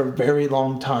Smith for a very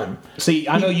long time. See,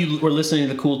 I know you were listening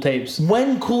to Cool Tapes.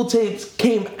 When Cool Tapes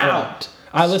came out.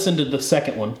 I listened to the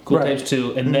second one, Cool Tapes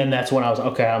 2, and then that's when I was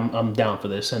okay, I'm down for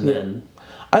this. And then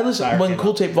I listened when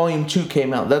Cool Tape Volume 2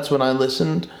 came out. That's when I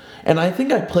listened. And I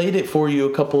think I played it for you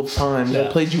a couple of times. Yeah. I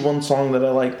played you one song that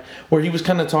I liked where he was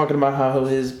kind of talking about how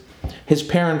his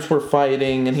parents were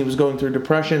fighting and he was going through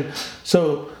depression.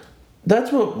 So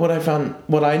that's what I found,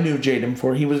 what I knew Jaden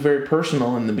for. He was very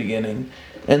personal in the beginning.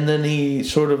 And then he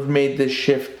sort of made this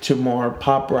shift to more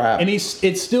pop rap. And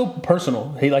it's still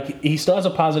personal. He still has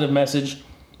a positive message.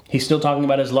 He's still talking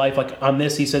about his life. Like on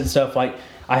this, he said stuff like,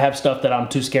 I have stuff that I'm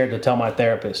too scared to tell my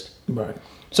therapist. Right.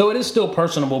 So it is still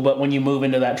personable, but when you move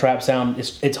into that trap sound,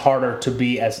 it's harder to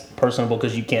be as personable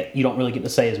because you don't really get to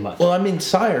say as much. Well, I mean,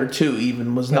 Sire too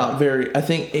even was not very. I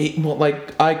think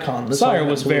like Icon. Sire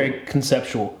was very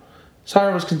conceptual.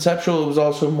 Sire was conceptual. It was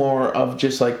also more of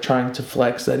just like trying to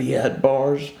flex that he had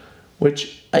bars,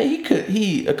 which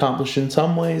he accomplished in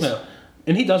some ways. Yeah.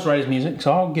 And he does write his music,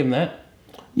 so I'll give him that.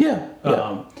 Yeah.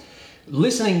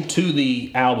 Listening to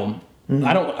the album,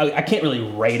 I can't really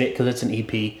rate it because it's an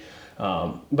EP.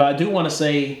 But I do want to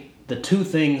say the two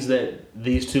things that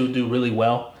these two do really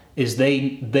well is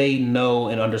they know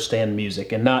and understand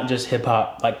music and not just hip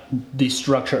hop, like the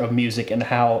structure of music and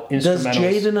how instrumentals. Does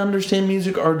Jaden understand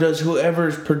music or does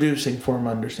whoever's producing for him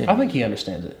understand? I think he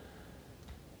understands it.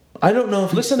 I don't know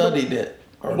if he studied it.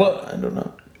 Or not. I don't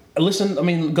know.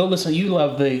 Go listen. You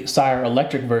love the Sire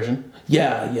Electric version.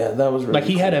 Yeah, that was really like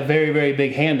he had a very, very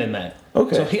big hand in that.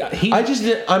 Okay.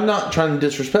 So I'm not trying to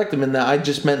disrespect him in that. I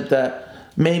just meant that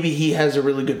maybe he has a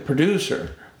really good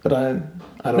producer, but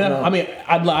I don't know. I mean,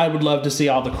 I would love to see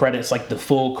all the credits, like the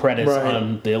full credits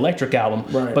on the Electric album.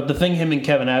 Right. But the thing him and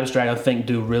Kevin Abstract, I think,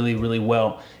 do really, really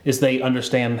well is they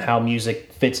understand how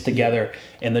music fits together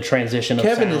and the transition of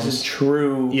Kevin sounds. Is a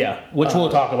true... Yeah, which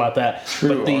we'll talk about that.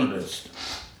 True artist.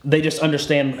 They just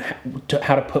understand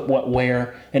how to put what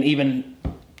where and even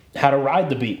how to ride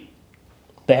the beat.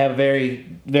 They have very,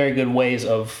 very good ways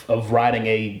of riding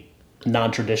a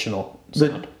non-traditional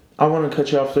sound. I want to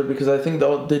cut you off there because I think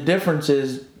the difference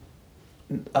is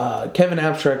Kevin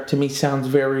Abstract to me sounds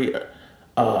very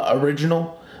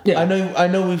original. Yeah. I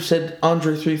know we've said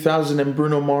Andre 3000 and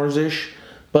Bruno Mars-ish,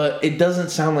 but it doesn't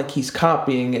sound like he's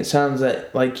copying. It sounds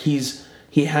like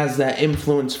he has that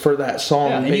influence for that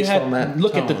song based on that.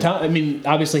 Look at the time. I mean,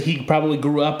 obviously, he probably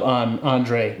grew up on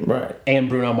Andre and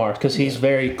Bruno Mars because he's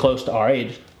very close to our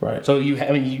age. Right. So you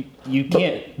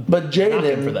can't. But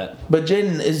Jaden for that. But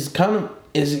Jaden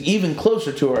is even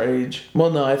closer to our age. Well,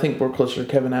 no, I think we're closer to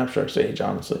Kevin Abstract's age,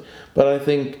 honestly. But I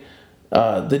think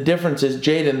the difference is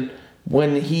Jaden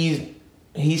when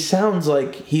he sounds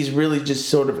like he's really just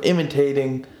sort of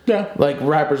imitating. Yeah. Like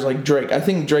rappers like Drake. I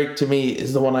think Drake to me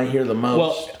is the one I hear the most.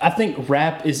 Well, I think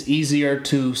rap is easier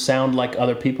to sound like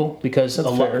other people because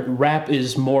rap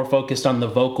is more focused on the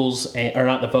vocals, or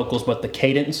not the vocals, but the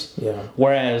cadence. Yeah.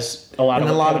 Whereas a lot of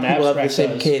people have the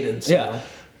same cadence. Yeah.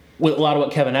 With a lot of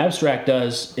what Kevin Abstract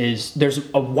does is there's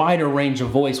a wider range of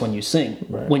voice when you sing.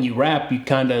 Right. When you rap, you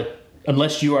kind of,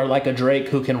 unless you are like a Drake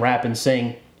who can rap and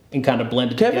sing and kind of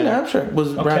blend it together. Kevin Abstract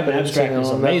was rapping Kevin Abstract and is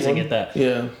amazing at that.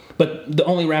 Yeah. But the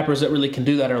only rappers that really can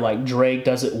do that are like Drake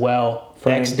does it well.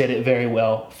 Frank X did it very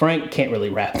well. Frank can't really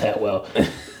rap that well.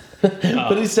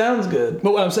 But he sounds good.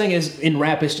 But what I'm saying is in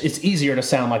rap, it's easier to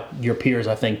sound like your peers,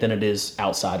 I think, than it is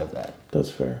outside of that.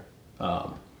 That's fair.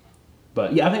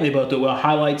 But yeah, I think they both do well.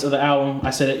 Highlights of the album,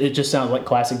 I said it just sounds like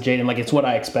classic Jaden. Like it's what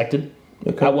I expected.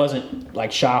 Okay. I wasn't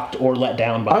like shocked or let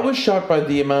down by it. I was shocked by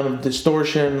the amount of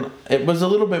distortion. It was a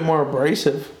little bit more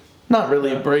abrasive. Not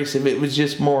really abrasive. It was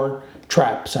just more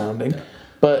trap sounding. Yeah.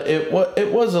 But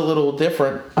it was a little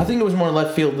different. I think it was more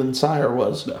left field than Sire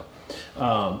was.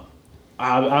 No.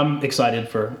 I'm excited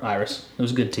for Iris. It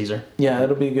was a good teaser. Yeah,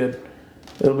 it'll be good.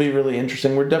 It'll be really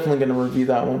interesting. We're definitely going to review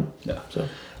that one. Yeah.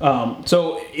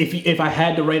 So if I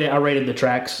had to rate it, I rated the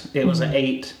tracks. It was an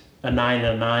 8, a 9, and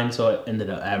a 9, so it ended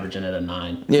up averaging at a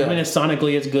 9. Yeah. I mean,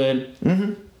 sonically it's good.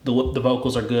 Mm-hmm. The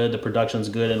vocals are good. The production's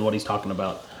good, and what he's talking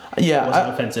about. Yeah, It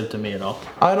wasn't offensive to me at all.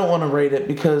 I don't want to rate it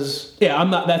because Yeah, I'm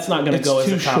not. That's not going to go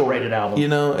as a top rated album. You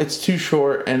know, it's too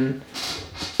short, and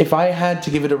if I had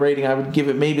to give it a rating, I would give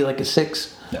it maybe like a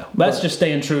 6. No, that's just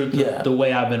staying true to the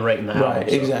way I've been rating the album.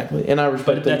 Right, exactly. And I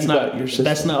respect that you got your system.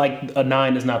 That's not like a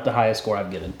 9 is not the highest score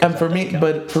I've given. And for me,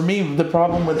 the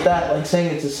problem with that, like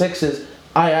saying it's a 6 is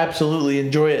I absolutely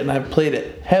enjoy it and I've played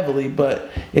it heavily, but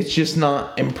it's just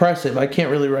not impressive. I can't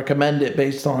really recommend it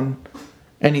based on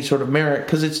any sort of merit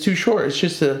because it's too short. It's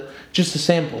just a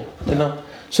sample, you know.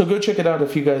 So go check it out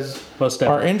if you guys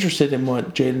are interested in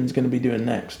what Jaden's going to be doing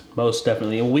next. Most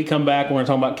definitely. And when we come back, we're going to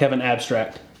talk about Kevin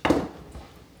Abstract.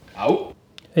 Out.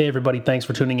 Hey everybody, thanks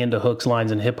for tuning in to Hooks,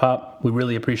 Lines, and Hip Hop. We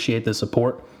really appreciate the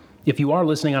support. If you are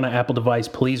listening on an Apple device,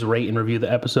 please rate and review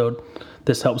the episode.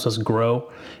 This helps us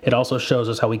grow. It also shows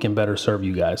us how we can better serve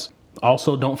you guys.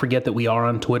 Also, don't forget that we are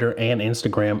on Twitter and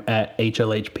Instagram at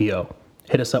HLHPO.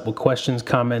 Hit us up with questions,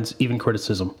 comments, even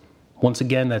criticism. Once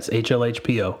again, that's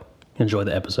HLHPO. Enjoy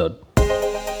the episode.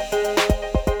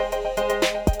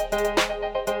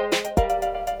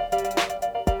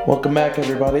 Welcome back,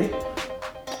 everybody.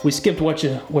 We skipped what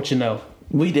you know.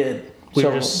 We did. We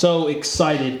were just so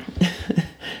excited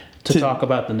to talk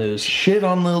about the news. Shit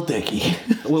on Lil Dicky.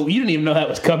 Well, you didn't even know that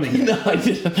was coming. No, I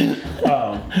didn't.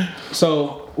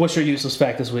 So, what's your useless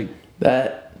fact this week?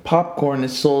 That popcorn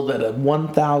is sold at a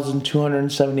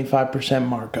 1,275%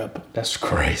 markup. That's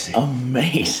crazy.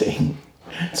 Amazing.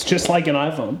 It's just like an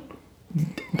iPhone.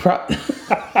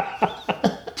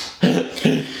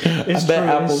 I bet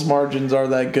Apple's margins are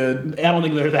that good. I don't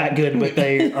think they're that good, but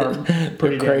they are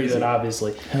pretty crazy. Good,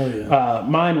 obviously. Hell yeah.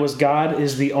 Mine was God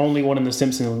is the only one in The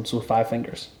Simpsons with 5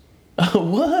 fingers.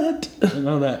 What? I didn't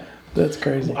know that. That's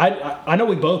crazy. I know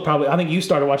we both probably. I think you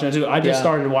started watching it too. I just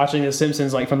started watching The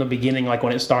Simpsons like from the beginning, like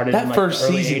when it started. That in, like, first the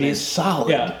early season 80s. is solid.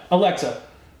 Yeah, Alexa,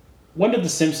 when did The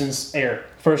Simpsons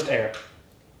first air?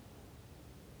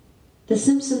 The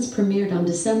Simpsons premiered on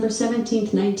December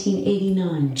 17th,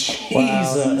 1989.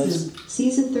 Jesus.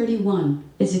 Season 31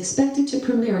 is expected to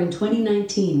premiere in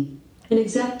 2019. An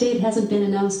exact date hasn't been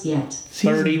announced yet.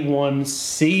 31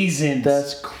 seasons.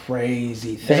 That's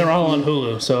crazy. And they're all on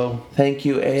Hulu, so thank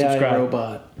you, AI subscribe.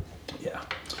 Robot. Yeah.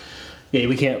 Yeah,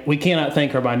 we cannot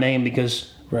thank her by name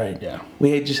because Yeah.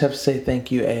 We just have to say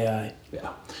thank you, AI.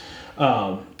 Yeah.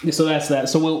 So that's that.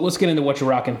 So let's get into what you're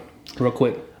rocking real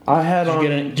quick.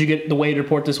 Did you get the Wade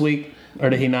report this week,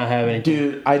 or did he not have anything?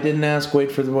 Dude, I didn't ask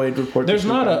Wade for the Wade report. There's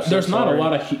not a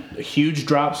lot of huge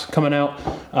drops coming out.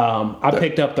 I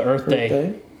picked up the Earth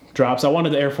Day drops. I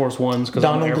wanted the Air Force Ones because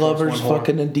Donald Glover's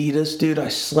fucking Adidas, dude. I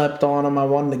slept on him. I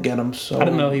wanted to get him so. I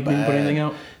didn't know he didn't put anything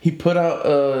out. He put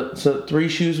out 3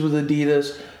 shoes with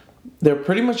Adidas. They're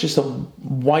pretty much just a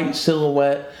white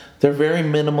silhouette. They're very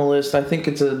minimalist. I think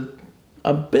it's a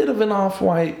bit of an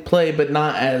off-white play, but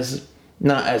not as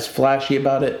flashy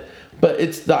about it. But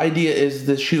the idea is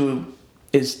the shoe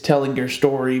is telling your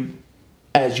story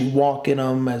as you walk in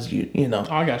them, as you know.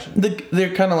 Oh, I got you.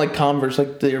 They're kind of like Converse,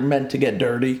 like they're meant to get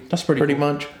dirty. That's pretty cool.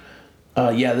 much.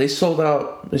 Yeah, they sold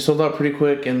out. They sold out pretty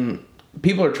quick, and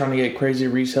people are trying to get crazy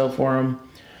resale for them.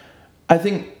 I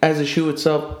think as a shoe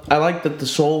itself, I like that the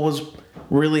sole was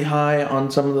really high on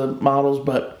some of the models,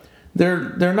 but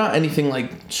they're not anything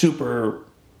like super,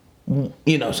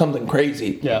 something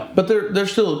crazy. Yeah. But they're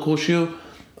still a cool shoe.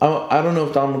 I don't know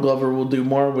if Donald Glover will do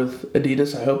more with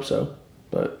Adidas. I hope so.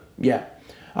 But yeah,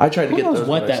 I tried to get those. Who knows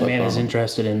what that man is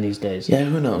interested in these days? Yeah,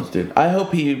 who knows, dude. I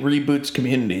hope he reboots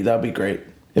Community. That'd be great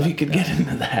if he could get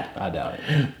into that. I doubt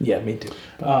it. Yeah, me too.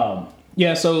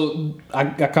 Yeah, so I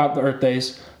caught the Earth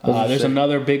Days. There's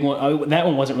another big one. That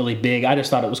one wasn't really big. I just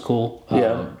thought it was cool.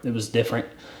 It was different.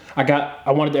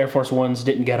 I wanted the Air Force Ones,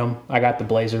 didn't get them. I got the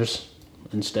Blazers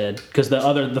instead because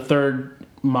the third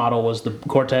model was the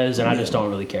Cortez, and I just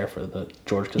don't really care for the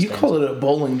George Costanza. You call it a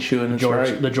bowling shoe, and it's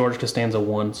right. The George Costanza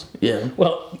ones. Yeah.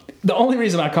 Well, the only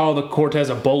reason I call the Cortez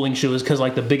a bowling shoe is because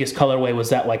like the biggest colorway was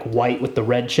that like white with the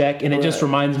red check, and it just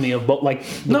reminds me of bowling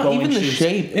even the shoes.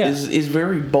 shape is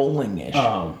very bowling-ish.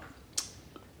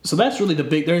 So that's really the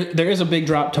big. There is a big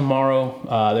drop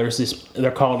tomorrow. There's this.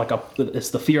 They're called it's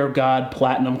the Fear of God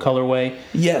Platinum colorway.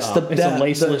 Yes, it's a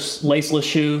laceless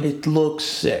shoe. It looks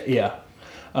sick. Yeah.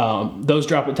 Those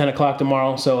drop at 10 o'clock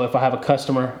tomorrow. So if I have a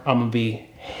customer, I'm gonna be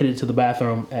headed to the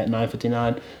bathroom at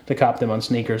 9:59 to cop them on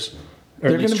sneakers. Or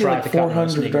they're gonna be like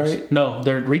 400, right? No,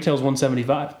 their retail's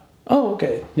 175. Oh,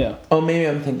 okay. Yeah. Oh, maybe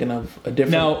I'm thinking of a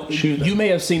different shoe. You may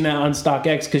have seen that on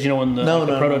StockX because when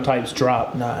the prototypes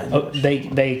drop,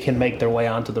 they can make their way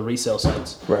onto the resale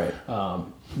sites. Right. But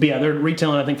yeah, they're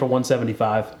retailing I think for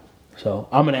 175. So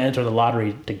I'm going to enter the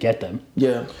lottery to get them.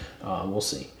 Yeah. We'll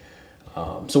see.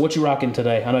 So what you rocking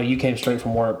today? I know you came straight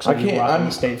from work, so you rocking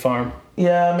the State Farm.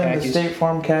 Yeah, I'm in khakis. the State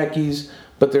Farm khakis,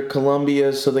 but they're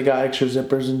Columbias, so they got extra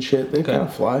zippers and shit. They kind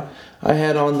of fly. I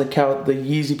had on the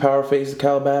Yeezy Power Phase, the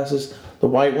Calabasas, the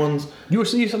white ones. You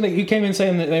came in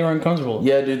saying that they were uncomfortable.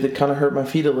 Yeah, dude, they kind of hurt my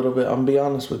feet a little bit. I'm gonna be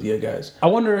honest with you guys. I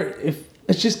wonder if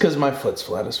it's just because my foot's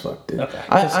flat as fuck, dude. Okay.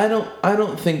 I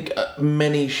don't think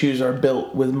many shoes are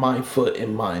built with my foot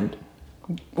in mind.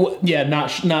 Well, yeah,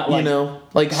 not like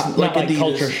like Adidas.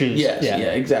 Culture shoes. Yes, yeah,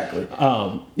 exactly.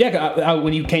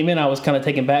 When you came in, I was kind of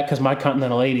taken back because my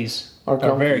Continental 80s are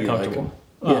very comfortable.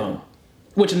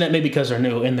 Which and that may be because they're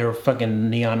new and they're fucking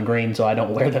neon green, so I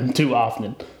don't wear them too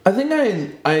often. I think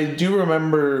I do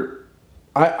remember.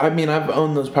 I mean, I've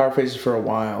owned those Power Faces for a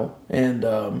while, and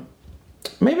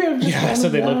maybe I've just so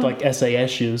they looked like SAS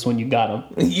shoes when you got them.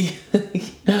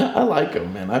 I like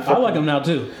them, man. I like them now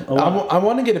too. I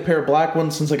want to get a pair of black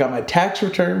ones since I got my tax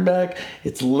return back.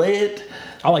 It's lit.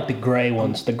 I like the gray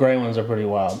ones. The gray ones are pretty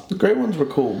wild. The gray ones were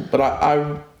cool, but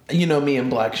I me and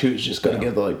black shoes just go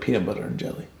together like peanut butter and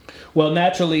jelly. Well,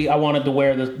 naturally, I wanted to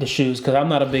wear the shoes because I'm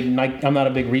not a big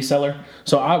reseller.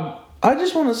 So I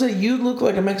just want to say you look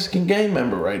like a Mexican gang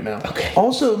member right now. Okay.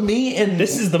 Also, me and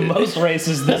this is the most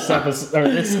racist this episode. Or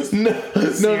this no.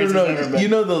 You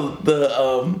know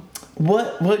the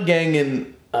what gang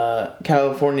in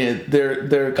California?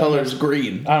 Their color is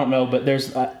green. I don't know, but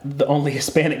there's the only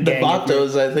Hispanic gang. The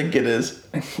Vatos, I think it is.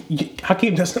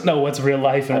 Hakeem doesn't know what's real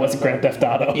life and what's Grand Theft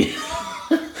Auto.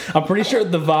 I'm pretty sure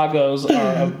the Vagos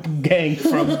are a gang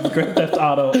from Grand Theft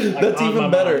Auto. That's even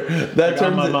better. That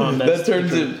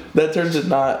turns it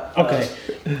not. Okay.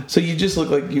 So you just look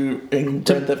like you in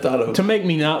Grand Theft Auto. To make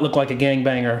me not look like a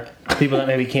gangbanger, people that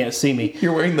maybe can't see me.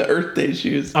 You're wearing the Earth Day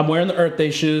shoes. I'm wearing the Earth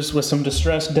Day shoes with some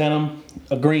distressed denim,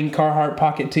 a green Carhartt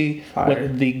pocket tee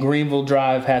with the Greenville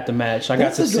Drive hat to match. I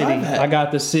got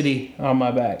the city on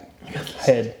my back.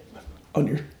 Head. On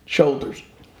your shoulders.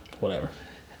 Whatever.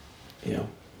 Yeah.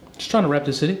 Just trying to rep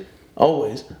the city.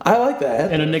 Always. I like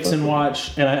that. And a Nixon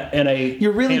watch and a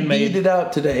You're really handmade. beat it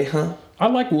out today, huh? I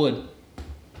like wood.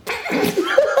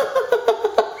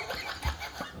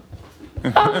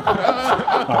 We'll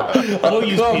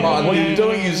use Come on, dude.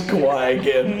 Don't use Kawhi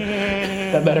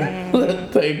again. That better?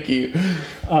 Thank you.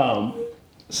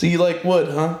 So you like wood,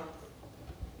 huh?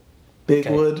 Big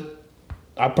wood?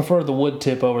 I prefer the wood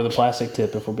tip over the plastic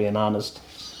tip, if we're being honest.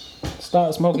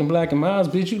 Stop smoking Black and Milds,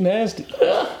 bitch, you nasty.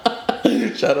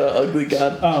 Shout out Ugly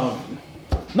God.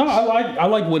 No, I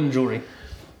like wooden jewelry.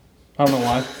 I don't know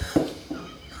why.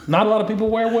 Not a lot of people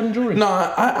wear wooden jewelry. No,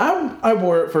 I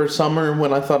wore it for summer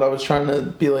when I thought I was trying to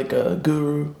be like a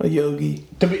guru, a yogi.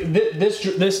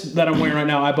 This that I'm wearing right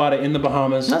now, I bought it in the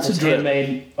Bahamas. That's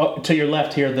handmade. Oh, to your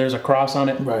left here, there's a cross on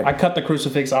it. Right. I cut the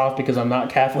crucifix off because I'm not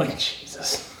Catholic.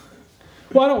 Jesus.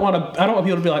 Well, I don't want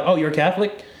people to be like, "Oh, you're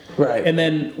Catholic." Right. And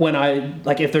then when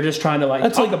if they're just trying to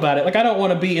talk about it, I don't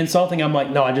want to be insulting. I'm like,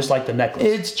 no, I just like the necklace.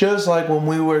 It's just like when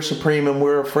we wear Supreme and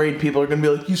we're afraid people are going to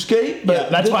be like, you skate? But yeah,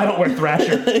 that's why I don't wear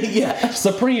Thrasher. Yeah.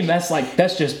 Supreme, that's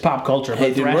just pop culture.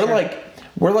 Hey, dude,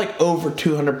 we're like over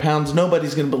 200 pounds.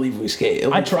 Nobody's going to believe we skate.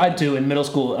 I tried to in middle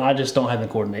school, and I just don't have the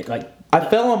coordinate. I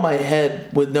fell on my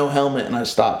head with no helmet, and I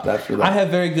stopped after that. I have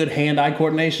very good hand-eye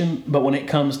coordination, but when it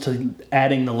comes to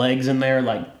adding the legs in there,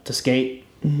 to skate,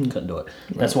 couldn't do it.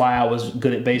 That's why I was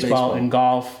good at baseball and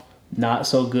golf, not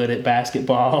so good at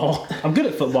basketball. I'm good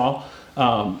at football.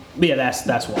 But yeah,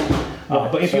 that's why.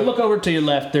 But if you look over to your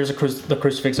left, there's the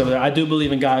crucifix over there. I do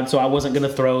believe in God, so I wasn't going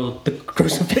to throw the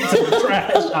crucifix in the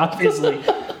trash, obviously.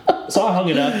 So I hung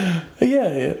it up. Yeah.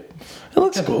 It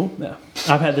looks cool. Yeah.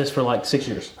 I've had this for 6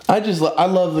 years. I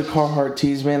love the Carhartt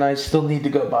tees, man. I still need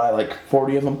to go buy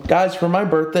 40 of them. Guys, for my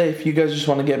birthday, if you guys just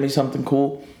want to get me something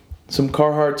cool, some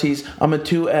Carhartt tees. I'm a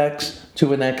 2X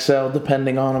to an XL,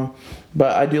 depending on them.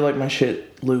 But I do like my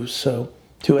shit loose, so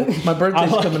 2X. My birthday's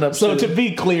coming up soon. So to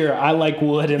be clear, I like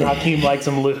wood and Hakeem likes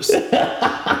them loose. All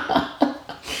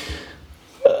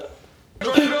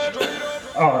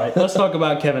right, let's talk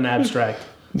about Kevin Abstract.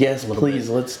 Yes, please,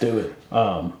 let's do it.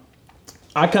 I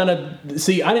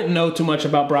didn't know too much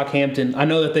about Brockhampton. I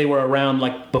know that they were around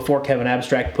before Kevin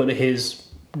Abstract put his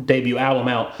debut album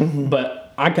out, but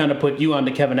I kind of put you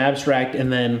onto Kevin Abstract,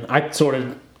 and then I sort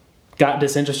of got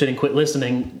disinterested and quit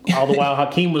listening, all the while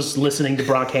Hakeem was listening to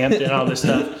Brockhampton and all this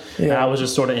stuff, and I was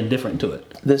just sort of indifferent to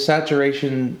it. The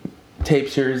Saturation tape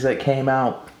series that came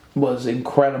out was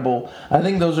incredible. I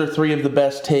think those are 3 of the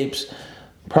best tapes,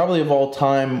 probably of all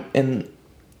time in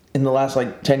the last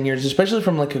 10 years, especially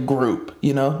from a group,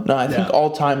 No, I think all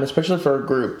time, especially for a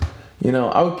group,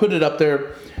 I would put it up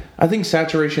there. I think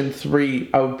Saturation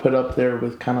 3 I would put up there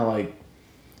with kind of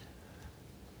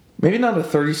maybe not a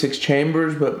 36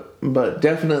 chambers, but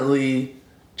definitely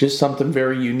just something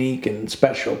very unique and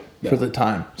special for the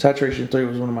time. Saturation 3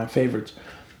 was one of my favorites.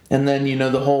 And then,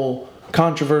 the whole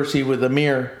controversy with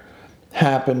Amir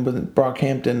happened with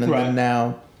Brockhampton, and then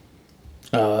now,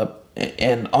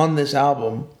 and on this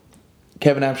album,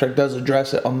 Kevin Abstract does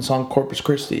address it on the song Corpus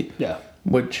Christi,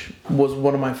 which was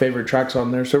one of my favorite tracks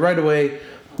on there. So right away,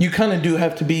 you kind of do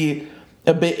have to be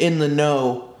a bit in the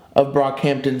know of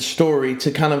Brockhampton's story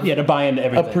to kind of to buy into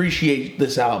everything. Appreciate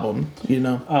this album,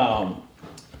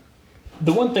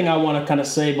 The one thing I want to kind of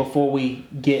say before we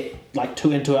get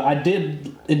too into it, I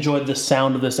did enjoy the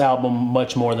sound of this album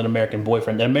much more than American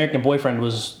Boyfriend. And American Boyfriend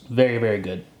was very, very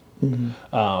good.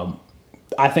 Mm-hmm.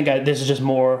 I think this is just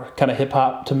more kind of hip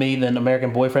hop to me than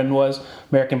American Boyfriend was.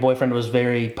 American Boyfriend was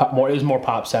very pop, it was more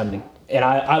pop sounding, and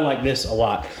I like this a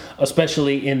lot,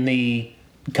 especially in the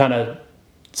kind of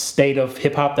state of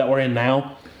hip hop that we're in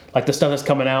now. Like the stuff that's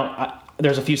coming out,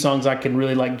 there's a few songs I can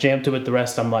really jam to it. The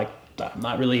rest I'm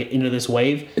not really into this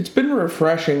wave. It's been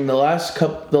refreshing.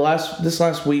 This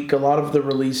last week, a lot of the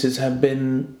releases have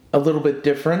been a little bit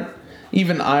different.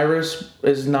 Even Iris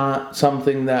is not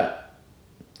something that.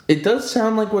 It does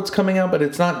sound like what's coming out, but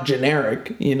it's not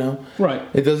generic, Right.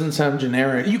 It doesn't sound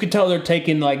generic. You could tell they're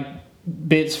taking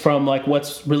bits from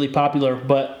what's really popular,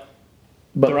 but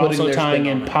they're also tying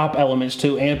in pop elements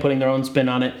too, and putting their own spin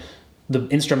on it. The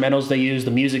instrumentals they use,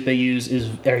 the music they use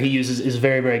he uses is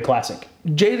very, very classic.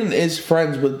 Jaden is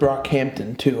friends with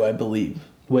Brockhampton too, I believe.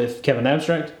 With Kevin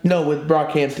Abstract? No, with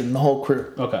Brockhampton, the whole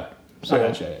crew. Okay. So, I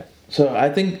gotcha, yeah. So I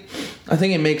think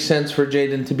it makes sense for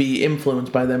Jaden to be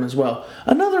influenced by them as well.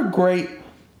 Another great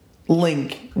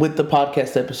link with the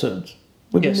podcast episodes.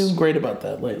 We've been doing great about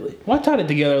that lately. Well, I tied it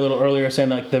together a little earlier, saying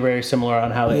they're very similar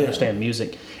on how they understand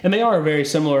music, and they are very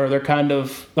similar. They're kind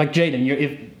of like Jaden.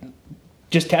 If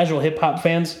just casual hip hop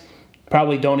fans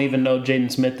probably don't even know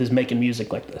Jaden Smith is making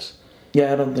music like this.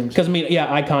 Yeah, I don't think so. Because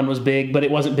Icon was big, but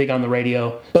it wasn't big on the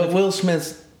radio. But Will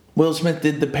Smith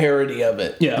did the parody of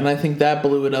it. Yeah. And I think that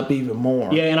blew it up even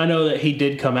more. Yeah, and I know that he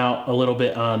did come out a little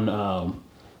bit on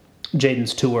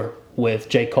Jaden's tour with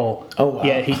J. Cole. Oh, wow.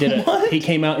 Yeah, he did he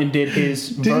came out and did his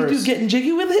verse. Did he do Getting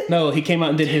Jiggy with it? No, he came out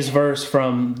and did his verse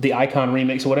from the Icon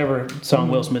remix, or whatever song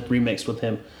Will Smith remixed with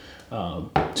him.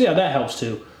 So yeah, that helps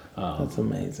too. That's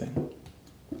amazing.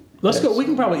 Let's go. We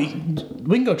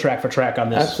can go track for track on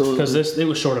this. Absolutely. Because it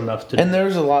was short enough to. And there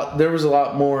was a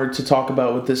lot more to talk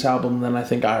about with this album than I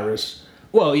think Iris.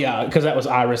 Well, yeah, because that was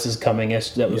Iris is Coming.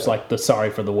 That was the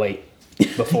sorry for the wait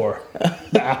before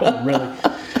the album, really.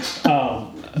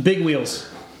 Big Wheels.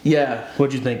 Yeah.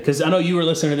 What'd you think? Because I know you were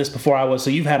listening to this before I was, so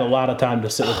you've had a lot of time to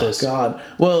sit with this. God.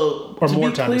 Well, or to more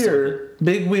be time clear,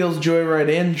 Big Wheels,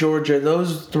 Joyride, and Georgia,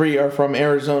 those three are from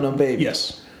Arizona Baby.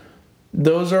 Yes.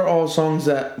 Those are all songs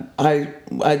that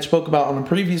I spoke about on a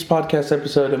previous podcast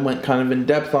episode and went kind of in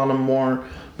depth on them more.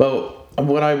 But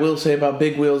what I will say about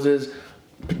Big Wheels is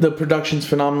the production's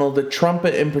phenomenal. The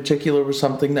trumpet in particular was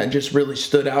something that just really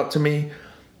stood out to me.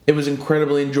 It was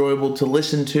incredibly enjoyable to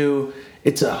listen to.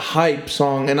 It's a hype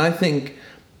song, and I think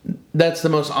that's the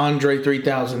most Andre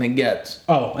 3000 it gets.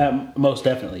 Oh, most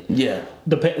definitely. Yeah.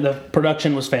 The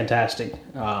production was fantastic.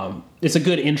 It's a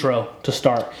good intro to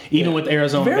start, even with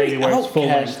Arizona Very Baby, where it's full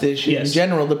length. In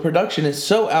general, the production is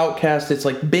so Outkast. It's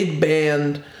like big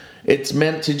band. It's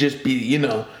meant to just be,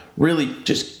 really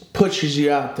just pushes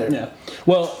you out there. Yeah.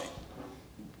 Well,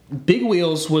 Big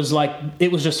Wheels was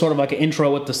it was just sort of like an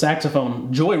intro with the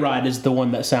saxophone. Joyride is the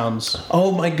one that sounds.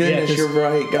 Oh my goodness, you're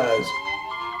right, guys.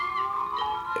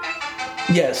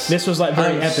 Yes. This was very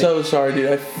I'm epic. so sorry,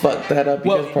 dude. I fucked that up.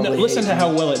 Well, listen to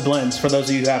how well it blends for those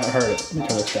of you who haven't heard it. Let me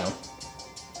turn this down.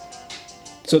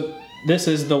 So this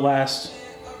is the last.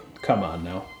 Come on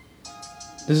now.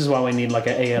 This is why we need an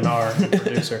A&R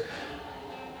producer.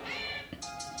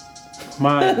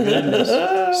 My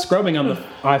goodness. Scrubbing on the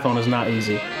iPhone is not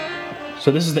easy. So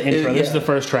this is the intro. This is the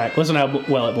first track. Listen how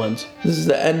well it blends. This is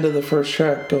the end of the first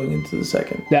track going into the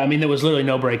second. Yeah, I mean, there was literally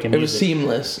no break in music. It was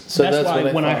seamless. So that's why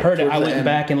what when I heard it, I went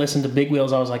back and listened to Big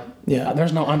Wheels. I was like, yeah,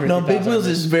 there's no Andre. No, Big Wheels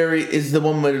is the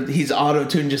one where he's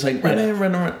auto-tuned, just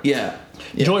run. Yeah.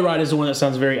 Joyride is the one that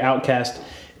sounds very Outkast.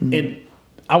 Mm-hmm.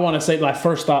 I want to say my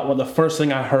first thought, the first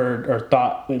thing I heard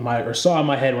or saw in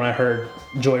my head when I heard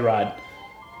Joyride,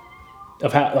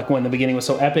 of how when the beginning was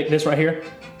so epic. This right here.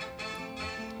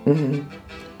 Mm-hmm.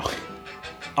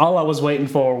 All I was waiting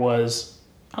for was,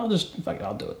 I'll do it.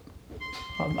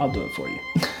 I'll do it for you.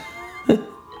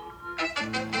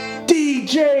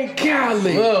 DJ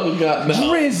Khaled. Oh God, no.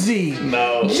 Drizzy.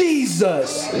 No.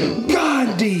 Jesus.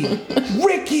 Gandhi.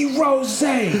 Ricky Rose.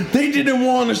 They didn't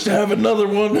want us to have another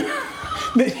one.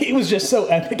 It was just so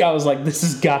epic. I was like, this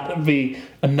has got to be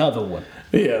another one.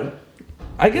 Yeah.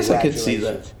 I guess I could see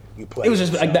that. It was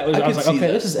just like that. I was like,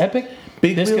 okay, this is epic.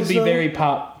 This could be very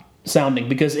pop sounding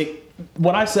because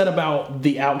what I said about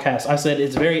the Outkast, I said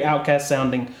it's very Outkast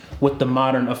sounding with the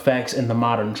modern effects and the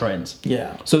modern trends.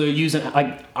 Yeah. So they're using,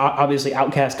 like, obviously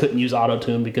Outkast couldn't use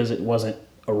auto-tune because it wasn't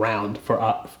around for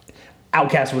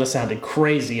Outkast would have sounded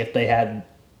crazy if they had.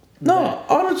 No,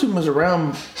 auto-tune was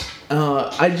around.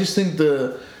 I just think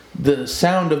the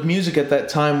sound of music at that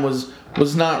time was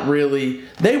not really.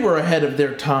 They were ahead of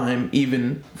their time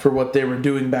even for what they were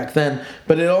doing back then.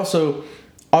 But it also,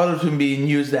 auto-tune being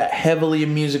used that heavily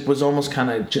in music was almost kind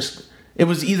of just. It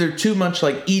was either too much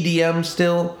like EDM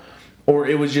still, or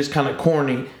it was just kind of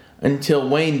corny until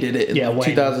Wayne did it in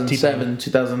 2007,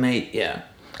 2008. Yeah.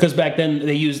 Because back then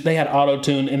they had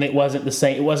auto-tune and it wasn't the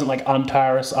same. It wasn't like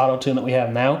Antares auto-tune that we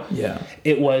have now. Yeah.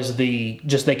 It was they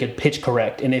could pitch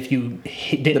correct, and if you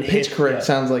didn't, the pitch correct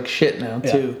sounds like shit now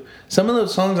too. Some of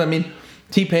those songs, I mean,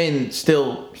 T-Pain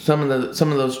still some of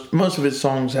those most of his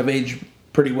songs have aged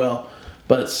pretty well,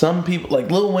 but some people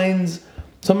like Lil Wayne's,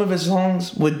 some of his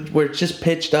songs where it's just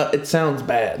pitched up, it sounds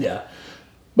bad. Yeah.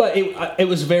 But it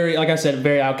was very, like I said,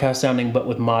 very Outkast sounding, but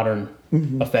with modern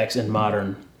effects and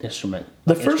modern instrument.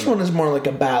 The first one is more like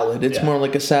a ballad. It's more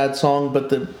like a sad song, but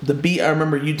the beat, I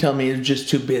remember you telling me, is just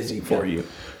too busy for you.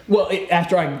 Well,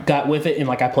 after I got with it and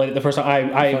like I played it the first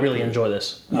time, I really enjoy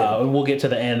this. Yeah. We'll get to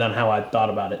the end on how I thought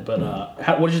about it. But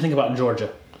what did you think about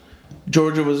Georgia?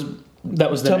 Georgia was... That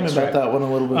was the Tell next me about track. that one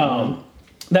a little bit more.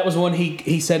 That was one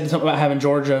he said something about having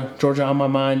Georgia on my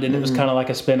mind, and it was kind of like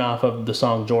a spin-off of the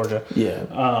song Georgia.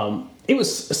 Yeah. It was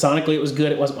sonically, it was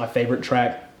good. It wasn't my favorite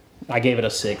track. I gave it a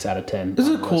 6 out of 10. This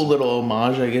is a cool little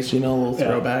homage, I guess, a little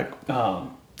throwback.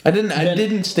 It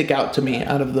didn't stick out to me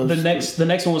out of those. The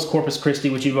next one was Corpus Christi,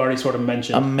 which you've already sort of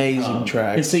mentioned. Amazing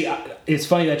track. And see, it's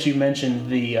funny that you mentioned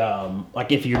the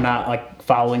like if you're not like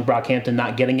following Brockhampton,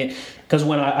 not getting it, because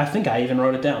when I think I even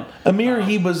wrote it down. Amir,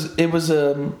 it was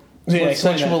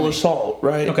sexual assault,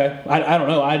 right? Okay, I don't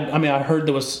know. I mean, I heard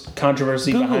there was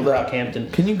controversy Google behind that.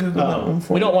 Brockhampton. Can you Google that one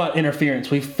for me? We don't want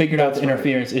interference. We figured out the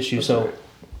interference issue, That's so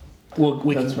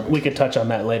right. we could touch on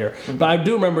that later. Mm-hmm. But I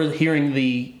do remember hearing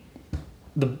the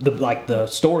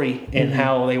story and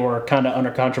how they were kind of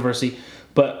under controversy.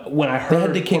 But when I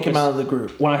heard they had to kick him out of the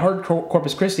group. When I heard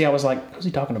Corpus Christi, I was like, "Who's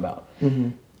he talking about?"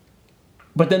 Mm-hmm.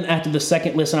 But then after the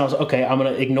second listen, I was like, okay, I'm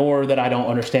going to ignore that I don't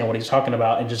understand what he's talking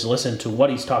about and just listen to what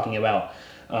he's talking about.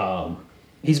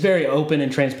 He's very open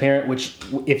and transparent, which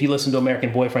if you listen to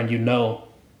American Boyfriend,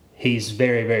 he's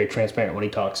very, very transparent when he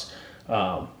talks.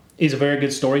 He's a very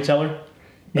good storyteller.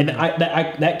 And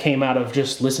that came out of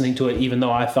just listening to it, even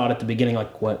though I thought at the beginning,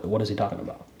 like, what is he talking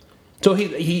about? So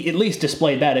he at least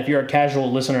displayed that. If you're a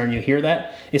casual listener and you hear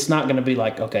that, it's not going to be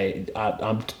like, okay,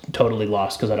 I'm totally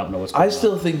lost because I don't know what's going on. I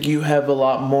still think you have a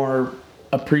lot more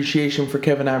appreciation for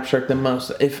Kevin Abstract than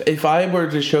most. If I were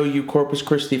to show you Corpus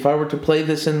Christi, if I were to play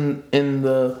this in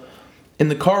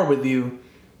the car with you,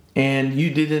 and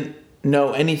you didn't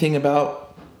know anything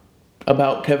about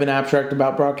Kevin Abstract,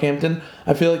 about Brockhampton,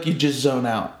 I feel like you just zone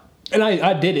out. And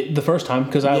I did it the first time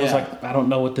because I was like, I don't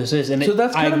know what this is. And so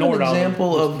that's kind I ignored of an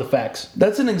example of the facts.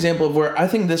 That's an example of where I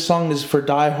think this song is for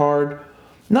diehard,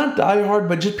 not diehard,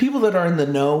 but just people that are in the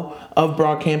know of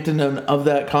Brockhampton and of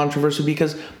that controversy,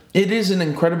 because it is an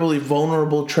incredibly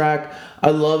vulnerable track. I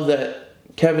love that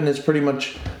Kevin is pretty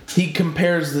much, he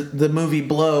compares the movie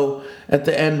Blow at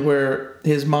the end where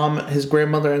his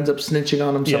grandmother ends up snitching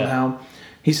on him somehow.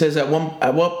 He says, at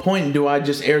what point do I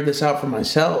just air this out for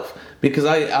myself? Because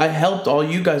I helped all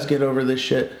you guys get over this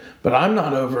shit, but I'm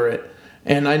not over it.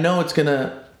 And I know it's going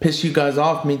to piss you guys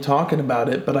off, me talking about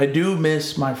it, but I do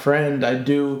miss my friend. I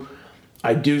do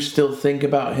still think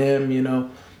about him,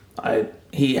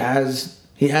 He has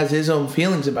his own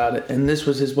feelings about it, and this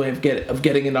was his way of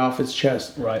getting it off his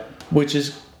chest. Right. Which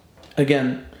is,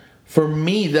 again, for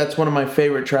me, that's one of my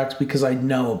favorite tracks because I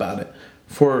know about it.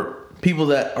 For people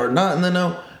that are not in the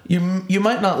know, you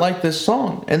might not like this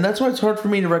song, and that's why it's hard for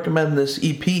me to recommend this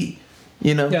EP,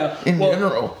 in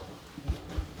general.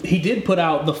 He did put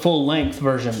out the full-length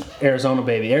version, Arizona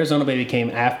Baby. Arizona Baby came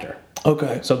after.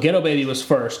 Okay. So Ghetto Baby was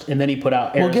first, and then he put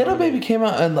out Arizona Ghetto Baby came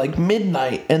out at like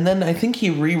midnight, and then I think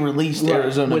he re-released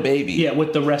Arizona Baby. Yeah,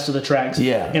 with the rest of the tracks.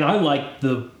 Yeah. And I like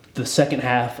the second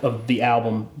half of the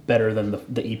album better than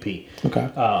the EP.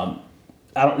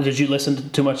 Okay. Did you listen to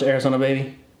too much to Arizona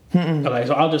Baby? Mm-mm. Okay,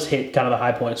 so I'll just hit kind of the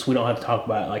high points. We don't have to talk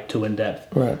about it like too in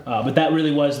depth. Right. But that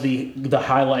really was the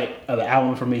highlight of the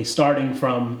album for me. Starting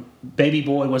from Baby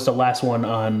Boy was the last one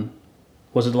on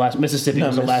Was it the last? Mississippi No,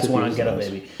 was the last one on Mississippi Get Up was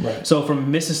the Baby. last. Right. So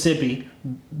from Mississippi,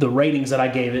 the ratings that I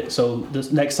gave it. So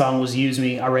this next song was "Use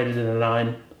Me." I rated it a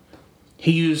 9.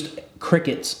 He used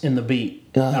crickets in the beat.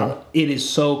 Uh-huh. It is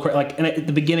so like. And at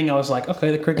the beginning, I was like,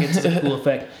 okay, the crickets is a cool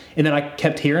effect. And then I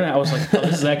kept hearing it. I was like, oh,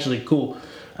 this is actually cool.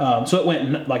 So it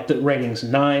went like the ratings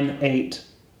 9, 8,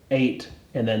 8,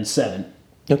 and then 7.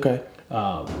 Okay.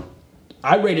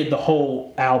 I rated the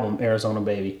whole album Arizona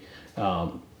Baby.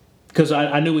 Because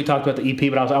I knew we talked about the EP,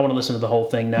 but I want to listen to the whole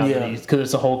thing now because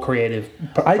it's a whole creative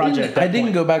project. I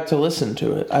didn't go back to listen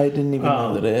to it. I didn't even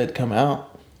know that it had come out.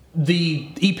 The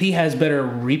EP has better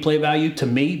replay value to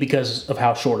me because of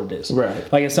how short it is. Right.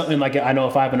 Like it's something like I know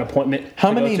if I have an appointment How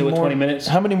to many go to more? 20 minutes.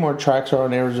 How many more tracks are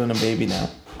on Arizona Baby now?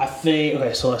 I think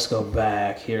okay, so let's go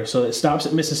back here. So it stops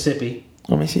at Mississippi.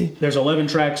 Let me see. There's 11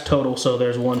 tracks total, so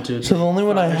there's 1, 2, 3. So the only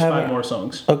one I there's haven't- 5 more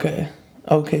songs. Okay.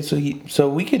 So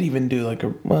we could even do like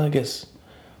a. Well, I guess.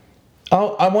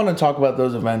 I want to talk about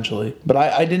those eventually, but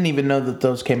I didn't even know that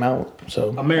those came out. So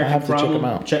American I have to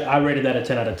Problem. check them out. I rated that a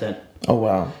 10 out of 10. Oh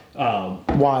wow.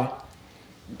 Why?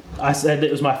 I said it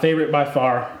was my favorite by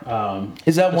far.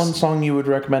 Is that one song you would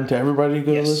recommend to everybody to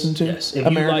go Yes, listen to? yes. If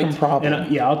American you liked, Problem.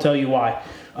 And I'll tell you why.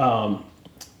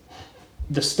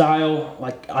 The style,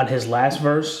 like on his last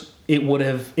verse, it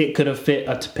could have fit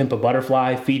a To Pimp a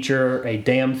Butterfly feature, a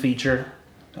Damn feature.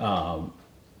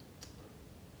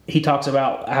 He talks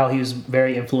about how he was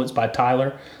very influenced by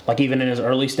Tyler, like even in his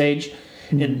early stage,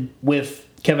 and with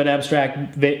Kevin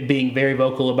Abstract being very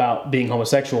vocal about being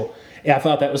homosexual. I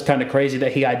thought that was kind of crazy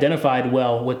that he identified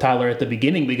well with Tyler at the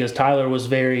beginning because Tyler was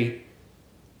very,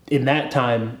 in that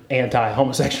time,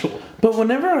 anti-homosexual. But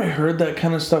whenever I heard that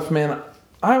kind of stuff, man,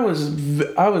 I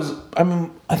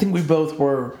think we both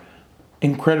were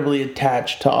incredibly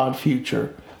attached to Odd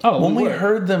Future. Oh, when we we were.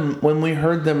 heard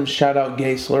them shout out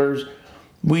gay slurs,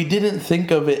 we didn't think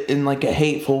of it in like a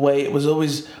hateful way. It was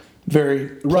always very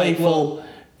playful. well-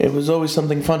 It was always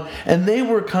something fun. And they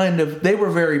were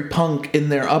very punk in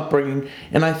their upbringing.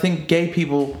 And I think gay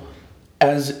people,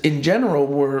 as in general,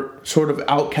 were sort of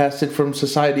outcasted from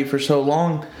society for so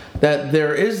long that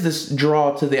there is this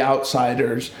draw to the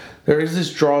outsiders. There is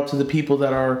this draw to the people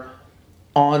that are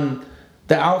on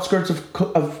the outskirts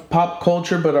of pop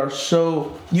culture, but are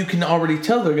so, you can already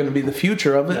tell they're going to be the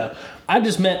future of it. Yeah. I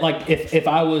just meant like if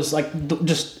I was like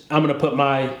I'm gonna put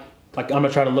my I'm gonna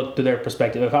try to look through their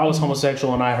perspective. If I was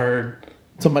homosexual and I heard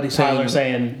Somebody Tyler saying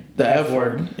saying the F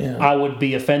word, yeah. I would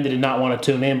be offended and not want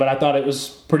to tune in. But I thought it was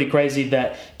pretty crazy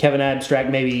that Kevin Abstract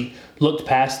maybe looked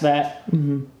past that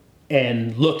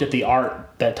and looked at the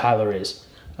art that Tyler is.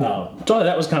 So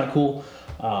that was kind of cool.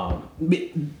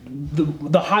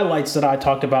 The highlights that I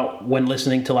talked about when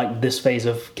listening to like this phase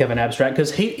of Kevin Abstract,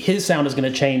 because his sound is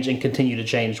going to change and continue to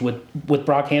change with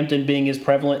Brockhampton being as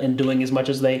prevalent and doing as much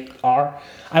as they are.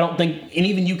 I don't think, and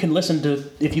even you can listen to,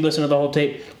 if you listen to the whole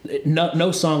tape,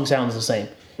 no song sounds the same.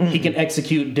 He can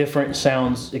execute different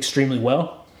sounds extremely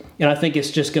well, and I think it's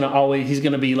just going to he's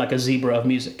going to be like a zebra of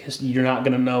music. 'Cause you're not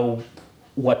going to know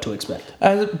what to expect.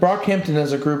 As Brockhampton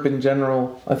as a group in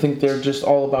general, I think they're just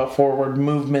all about forward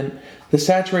movement. The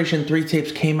Saturation 3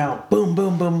 tapes came out, boom,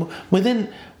 boom, boom, within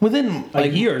A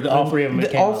year, all three of them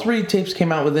came all out. 3 tapes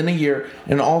came out within a year,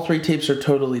 and all 3 tapes are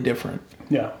totally different.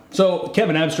 Yeah. So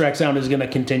Kevin Abstract sound is going to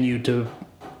continue to.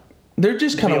 They're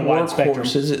just kind Be of a wide spectrum.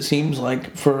 workhorses, it seems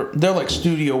like. They're like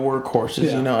studio workhorses,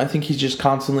 Yeah. you know. I think he's just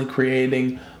constantly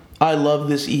creating. I love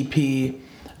this EP.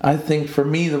 I think for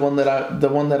me, the one that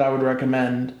I would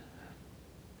recommend,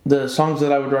 the songs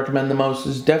that I would recommend the most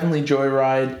is definitely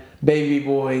Joyride, Baby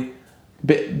Boy,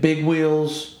 Big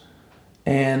Wheels,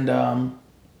 and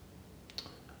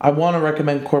I want to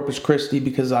recommend Corpus Christi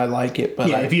because I like it. But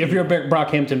Yeah, if you're a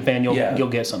Brockhampton fan, you'll Yeah.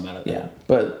 get something out of that. yeah,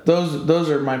 but those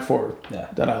are my 4 Yeah.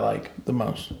 that I like the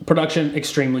most. Production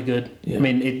extremely good. Yeah. I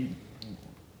mean,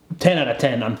 10 out of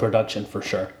 10 on production for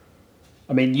sure.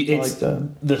 I mean, it's like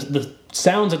the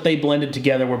sounds that they blended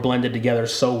together were blended together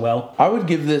so well. I would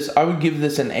give this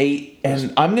an 8,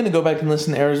 and I'm gonna go back and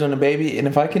listen to Arizona Baby, and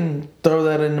if I can throw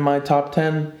that into my top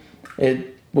 10,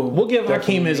 it will. We'll give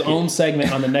definitely Hakeem his make it. own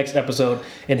segment on the next episode,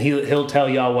 and he'll tell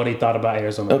y'all what he thought about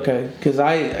Arizona. Okay, because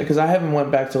I haven't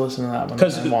went back to listen to that one.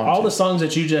 Because I want all to. the songs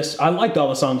that I liked all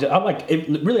the songs. I like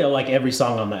every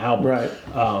song on the album. Right.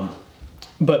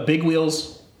 But Big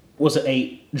Wheels was an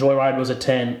 8, Joyride was a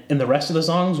 10, and the rest of the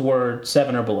songs were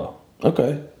 7 or below.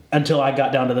 Okay. Until I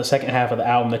got down to the second half of the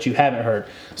album that you haven't heard.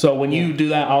 So when you do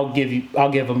that, I'll give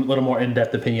a little more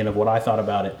in-depth opinion of what I thought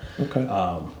about it. Okay.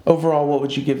 Overall, what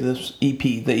would you give this EP?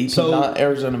 The EP, So- not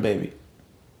Arizona Baby.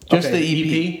 Just Okay,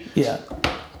 the EP. Yeah.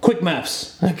 Quick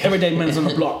maths. Everyday men's on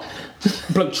the block.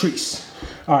 Block trees.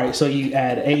 All right, so you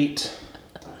add 8,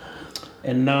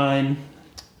 and 9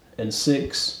 and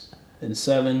 6 and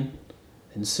 7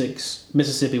 and 6.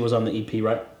 Mississippi was on the EP,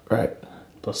 right? Right.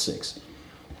 Plus 6.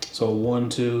 So 1,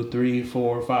 2, 3,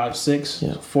 4, 5, 6.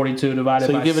 Yeah. 42 divided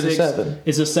So you by give it a 6. 7.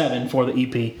 It's a 7 for the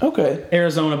EP. Okay.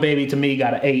 Arizona Baby to me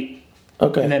got an 8.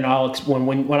 Okay. And then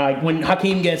when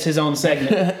Hakeem gets his own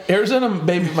segment, Arizona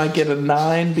Baby might get a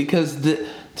 9 because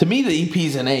to me the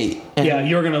EP's an 8. And yeah,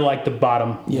 you're gonna like the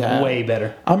bottom way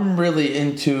better. I'm really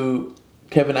into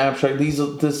Kevin Abstract.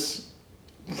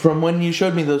 From when you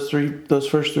showed me those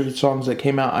first 3 songs that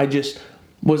came out, I just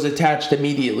was attached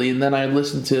immediately, and then I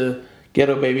listened to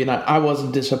Ghetto Baby, and I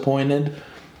wasn't disappointed.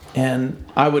 And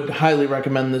I would highly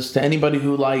recommend this to anybody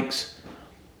who likes,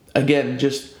 again,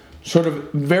 just sort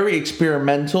of very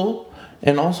experimental,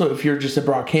 and also if you're just a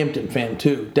Brockhampton fan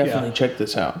too, definitely check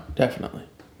this out. Definitely.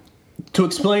 To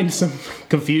explain some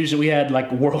confusion, we had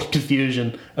like world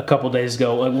confusion a couple days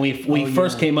ago. Like we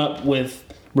first came up with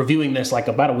reviewing this like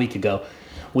about a week ago.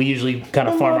 We usually kind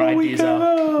of farm our ideas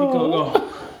out.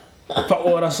 Fuck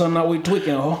what us on now we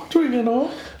tweaking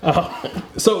all.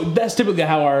 So that's typically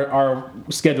how our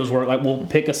schedules work. Like we'll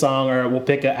pick a song or we'll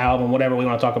pick an album, whatever we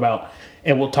want to talk about,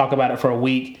 and we'll talk about it for a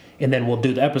week, and then we'll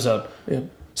do the episode. Yeah.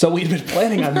 So we've been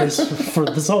planning on this for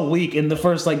this whole week. In the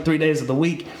first like 3 days of the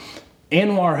week,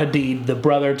 Anwar Hadid, the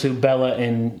brother to Bella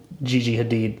and Gigi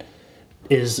Hadid,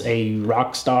 is a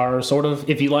rock star, sort of.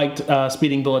 If you liked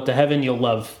Speeding Bullet to Heaven, you'll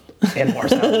love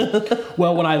Anwar's album.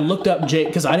 Well, when I looked up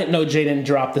because I didn't know Jaden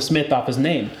dropped the Smith off his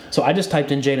name, so I just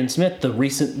typed in Jaden Smith,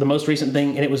 the most recent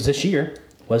thing, and it was this year,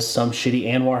 was some shitty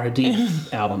Anwar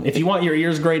Hadid album. If you want your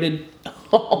ears graded,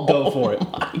 go for it.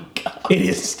 Oh my God. It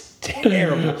is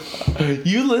terrible.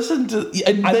 You listened to...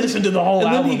 I listened to the whole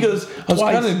album. And then he goes, I was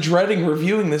kind of dreading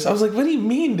reviewing this. I was like, what do you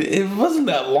mean? It wasn't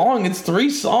that long. It's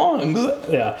 3 songs.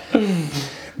 Yeah.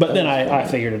 But then I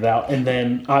figured it out. And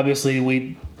then,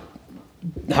 obviously,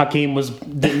 Hakeem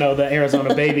didn't know that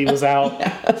Arizona Baby was out.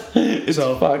 It's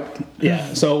fucked.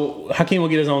 Yeah. So Hakeem will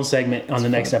get his own segment on the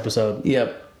next episode.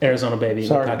 Yep. Arizona Baby.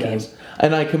 Sorry, with Hakeem. guys.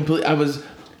 And I was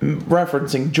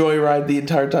referencing Joyride the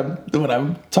entire time when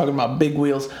I'm talking about Big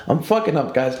Wheels. I'm fucking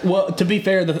up, guys. Well, to be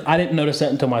fair, I didn't notice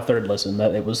that until my third listen,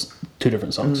 that it was 2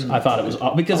 different songs. I thought it was...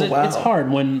 Because it's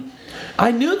hard when...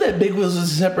 I knew that Big Wheels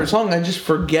is a separate song. I just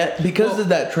forget because of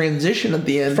that transition at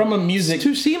the end. From a music... It's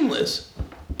too seamless.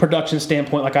 Production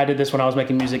standpoint, like I did this when I was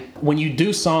making music, when you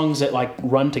do songs that like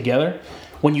run together,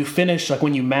 when you finish, like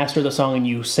when you master the song and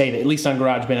you save it, at least on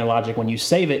GarageBand and Logic, when you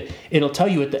save it, it'll tell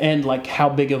you at the end like how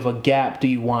big of a gap do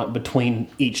you want between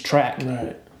each track.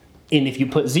 Right. And if you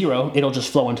put 0, it'll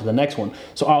just flow into the next one.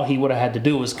 So all he would have had to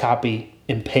do was copy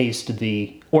and paste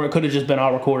or it could have just been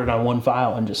all recorded on one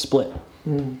file and just split.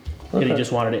 Okay. And he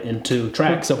just wanted it in 2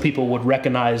 tracks so people would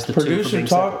recognize the 2 for Producer being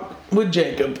talk separate. with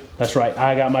Jacob. That's right.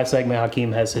 I got my segment.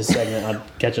 Hakeem has his segment. I'm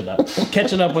catching up.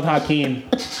 Catching up with Hakeem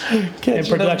and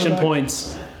production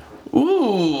points.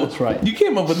 Ooh. That's right. You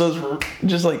came up with those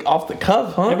just like off the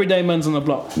cuff, huh? Everyday man's on the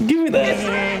block. Give me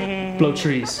that. Blow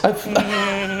trees. Fuck.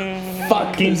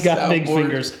 Hakeem's got big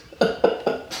fingers.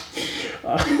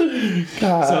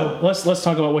 God. So let's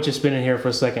talk about what you're spinning here for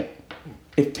a second.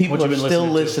 If people are still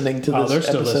listening to this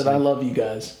episode, I love you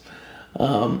guys.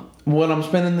 What I'm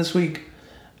spending this week,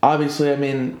 obviously, I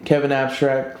mean, Kevin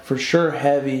Abstract, for sure,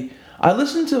 heavy. I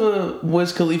listened to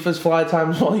Wiz Khalifa's Fly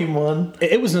Times Volume 1.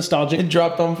 It was nostalgic. It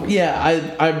dropped on... Yeah,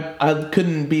 I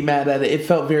couldn't be mad at it. It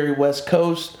felt very West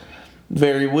Coast,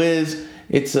 very Wiz.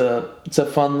 It's a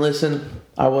fun listen.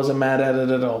 I wasn't mad at it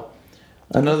at all.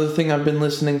 Another thing I've been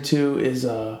listening to is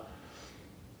Lil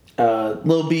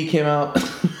B came out...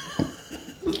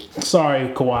 Sorry,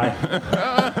 Kawhi.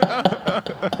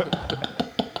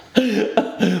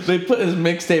 They put his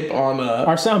mixtape on...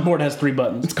 Our soundboard has 3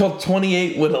 buttons. It's called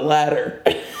 28 with a Ladder.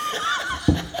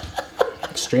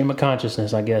 Stream of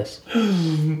consciousness, I guess.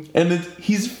 And it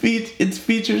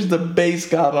features the bass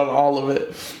god on all of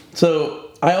it. So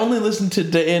I only listened to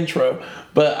the intro,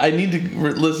 but I need to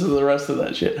listen to the rest of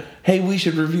that shit. Hey, we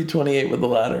should review 28 with a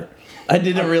Ladder. I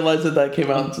didn't realize that came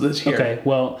out this year. Okay,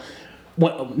 well...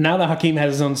 now that Hakeem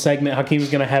has his own segment, Hakeem's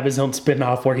going to have his own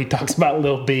spin-off where he talks about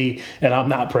Lil B and I'm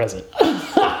not present.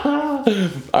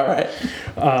 All right.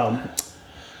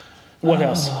 What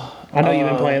else? I know you've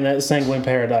been playing that Sanguine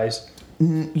Paradise.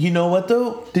 You know what,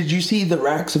 though? Did you see the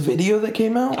Rax video that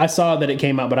came out? I saw that it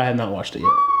came out, but I have not watched it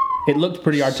yet. It looked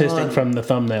pretty artistic from the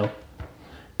thumbnail.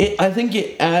 I think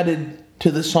it added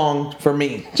to the song for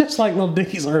me. Just like Lil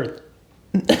Dicky's Earth.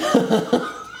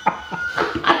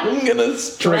 I'm gonna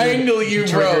strangle you,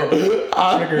 bro.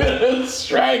 I'm gonna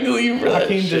strangle you for that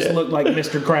Hakeem shit. just looked like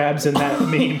Mr. Krabs in that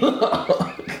meme.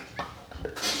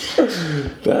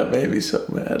 That made me so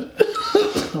mad.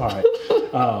 All right.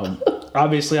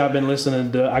 Obviously, I've been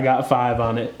listening to. I got 5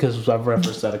 on it because I've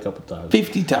referenced that a couple times.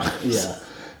 50 times.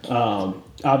 Yeah.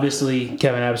 Obviously,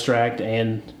 Kevin Abstract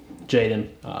and Jaden,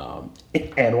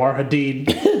 Anwar Hadid,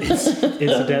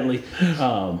 incidentally.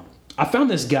 I found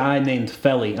this guy named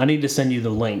Felly. I need to send you the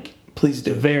link. Please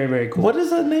do. Very, very cool. What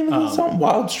is the name of the song?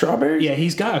 Wild Strawberries? Yeah,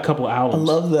 he's got a couple albums.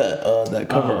 I love that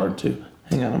cover art too.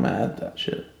 Hang on, I'm gonna add that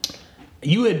shit.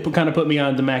 You had kind of put me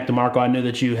on to Mac DeMarco. I knew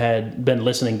that you had been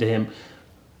listening to him.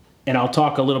 And I'll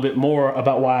talk a little bit more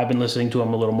about why I've been listening to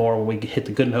him a little more when we hit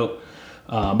the good note.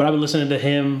 But I've been listening to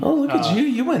him. Oh, look at you.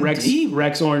 You went deep.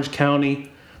 Rex Orange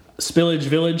County, Spillage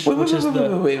Village,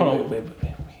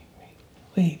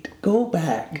 Wait. Go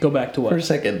back. Go back to what? For a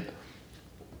second.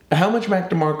 How much Mac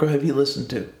DeMarco have you listened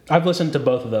to? I've listened to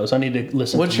both of those. I need to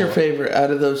listen What's to your more. favorite out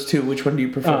of those two? Which one do you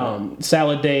prefer?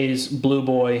 Salad Days, Blue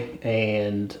Boy,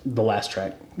 and the last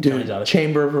track. Dude,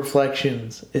 Chamber of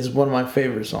Reflections is one of my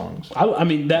favorite songs. I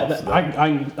mean,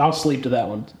 I'll sleep to that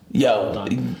one. Yo,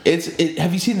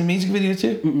 have you seen the music video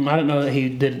too? I didn't know that he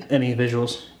did any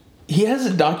visuals. He has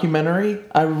a documentary.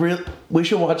 We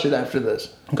should watch it after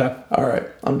this. Okay. All right,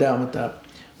 I'm down with that.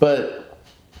 But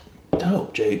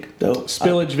dope, Jake. Dope.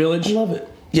 Spillage Village. I love it.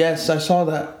 Yes, I saw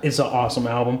that. It's an awesome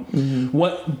album. Mm-hmm.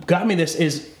 What got me this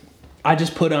is I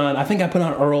put on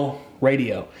Earl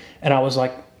radio, and I was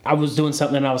doing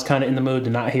something and I was kind of in the mood to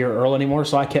not hear Earl anymore,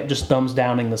 so I kept just thumbs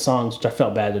downing the songs, which I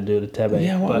felt bad to do to Tebe.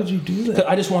 Yeah, why would you do that?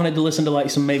 I just wanted to listen to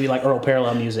some maybe Earl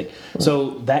parallel music.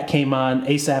 So that came on.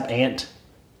 ASAP Ant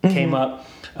came up,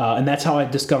 and that's how I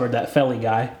discovered that Felly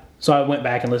guy. So I went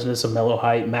back and listened to some Mellow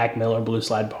Hype, Mac Miller, Blue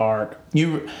Slide Park.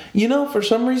 You know, for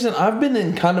some reason, I've been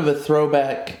in kind of a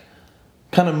throwback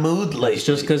kind of mood lately. It's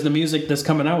just because the music that's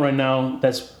coming out right now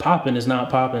that's popping is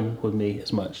not popping with me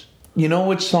as much. You know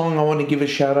which song I want to give a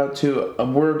shout out to?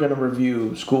 We're going to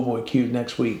review Schoolboy Q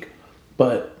next week.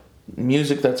 But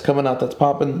music that's coming out that's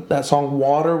popping, that song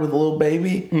Water with Lil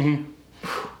Baby. Mm-hmm.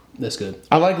 That's good.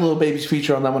 I like Lil Baby's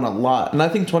feature on that one a lot. And I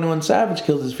think 21 Savage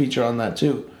killed his feature on that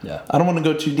too. Yeah. I don't want to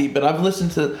go too deep, but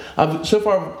so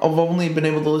far I've only been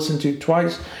able to listen to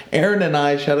twice. Aaron and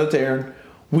I, shout out to Aaron,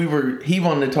 he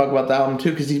wanted to talk about the album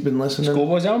too because he's been listening.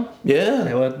 Schoolboy's album? Yeah.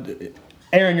 Okay, well,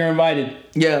 Aaron, you're invited.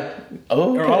 Yeah.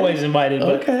 Oh, You're always invited,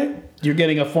 but okay. You're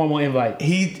getting a formal invite.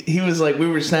 He was like, we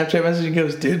were Snapchat messaging. He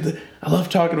goes, dude, I love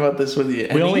talking about this with you.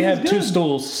 And we only have 2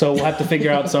 stools, so we'll have to figure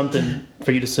out something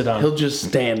for you to sit on. He'll just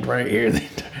stand right here the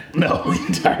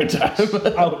entire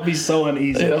time. I would be so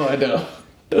uneasy. Yeah, I know.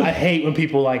 I hate when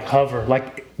people hover,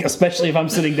 especially if I'm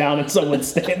sitting down and someone's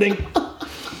standing.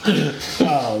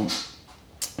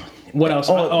 What else?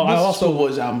 I also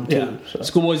Schoolboy's album too. Yeah, so.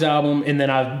 Schoolboy's album, and then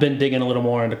I've been digging a little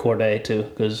more into Cordae too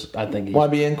because I think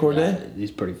YBN Cordae. He's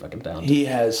pretty fucking talented. He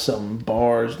has some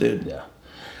bars, dude. Yeah.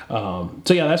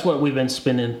 So yeah, that's what we've been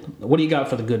spinning. What do you got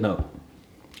for the good note?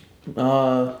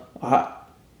 My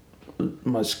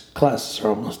classes are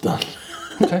almost done.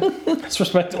 Okay, that's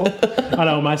respectable. I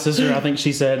know my sister. I think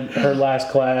she said her last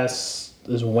class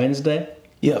is Wednesday.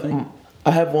 Yeah,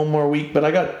 I have one more week,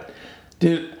 but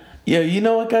dude. Yeah, you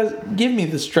know what, guys? Give me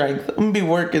the strength. I'm going to be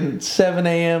working 7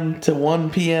 a.m. to 1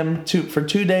 p.m. for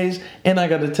 2 days, and I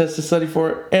got a test to study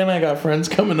for it, and I got friends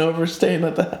coming over, staying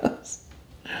at the house.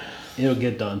 It'll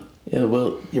get done. Yeah,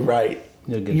 well, you're right.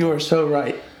 You are so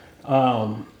right.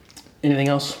 Anything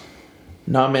else?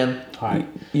 Nah, man. All right.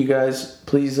 You guys,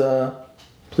 please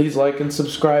like and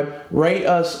subscribe. Rate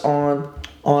us on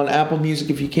Apple Music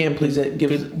if you can. Please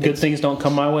give us good things don't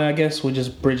come my way. I guess we're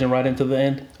just bridging right into the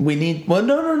end. We need. Well,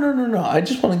 no. I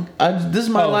just want to. This is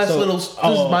my last little. This is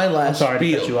my last. I'm sorry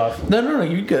spiel. to cut you off. No.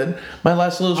 You're good. My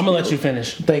last little. I'm gonna let you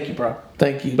finish. Thank you, bro.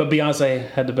 Thank you. But Beyonce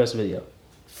had the best video.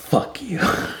 Fuck you.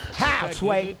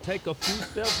 Halfway. Take a few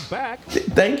steps back.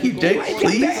 Thank you, Jake. You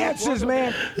Please. ain't got the answers,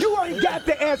 man. You ain't got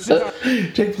the answers.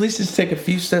 Jake, please just take a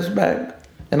few steps back.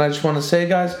 And I just want to say,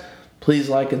 guys, please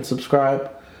like and subscribe.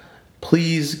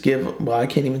 Please give. Well, I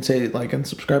can't even say like and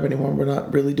subscribe anymore. We're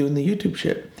not really doing the YouTube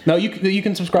shit. No, you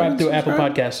can subscribe through Apple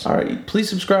Podcasts. All right, please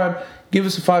subscribe. Give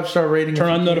us a 5-star rating. Turn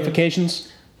on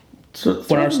notifications.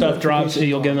 When our stuff drops,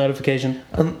 you'll get a notification.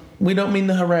 We don't mean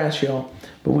to harass y'all,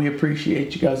 but we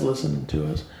appreciate you guys listening to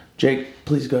us. Jake,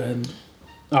 please go ahead.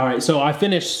 All right, so I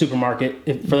finished Supermarket.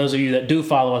 For those of you that do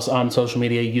follow us on social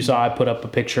media, you saw I put up a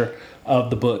picture of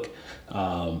the book.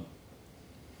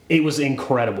 It was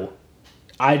incredible.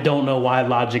 I don't know why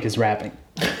Logic is rapping.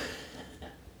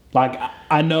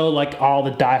 I know all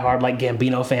the diehard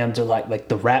Gambino fans are like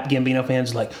the rap Gambino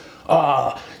fans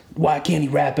are why can't he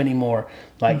rap anymore?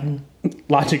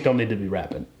 Logic don't need to be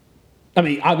rapping. I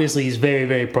mean, obviously he's very,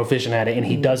 very proficient at it, and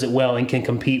he does it well and can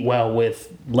compete well with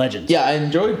legends. Yeah, I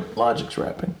enjoyed Logic's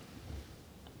rapping.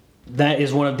 that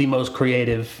is one of the most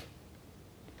creative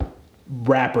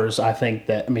rappers, I think.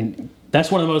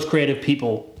 That's one of the most creative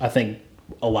people, I think,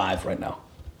 alive right now.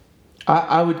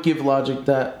 I would give Logic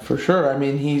that for sure. I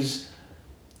mean,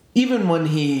 even when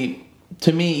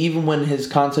his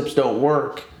concepts don't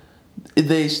work,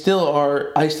 they still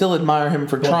are. I still admire him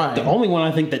for trying. The only one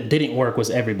I think that didn't work was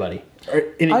Everybody.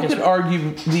 I could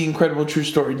argue The Incredible True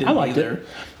Story didn't either. It.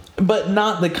 But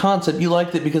not the concept. You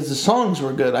liked it because the songs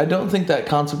were good. I don't think that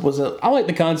concept was I like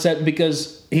the concept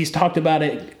because he's talked about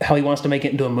it, how he wants to make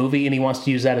it into a movie, and he wants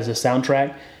to use that as a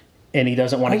soundtrack, and he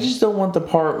doesn't want to... I just don't want the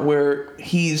part where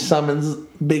he summons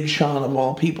Big Sean of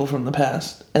all people from the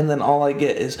past, and then all I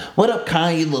get is, "What up,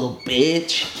 Kai, you little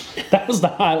bitch?" That was the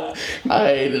highlight. I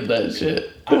hated that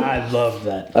shit. I loved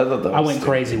that. I thought that was went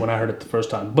crazy when I heard it the first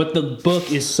time. But the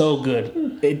book is so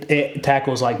good. It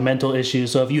tackles like mental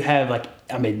issues. So if you have Does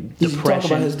depression. he talk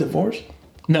about his divorce?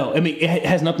 No, it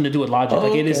has nothing to do with Logic.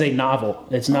 It is a novel.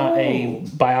 It's not a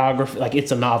biography.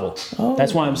 It's a novel.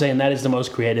 That's why I'm saying that is the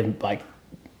most creative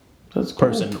That's cool.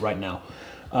 person right now.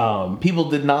 People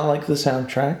did not like the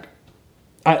soundtrack.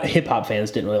 Hip hop fans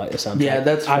didn't really like the soundtrack. Yeah,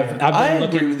 that's fair. I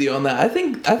agree with you on that. I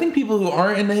think people who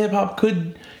aren't into hip hop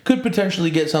could potentially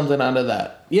get something out of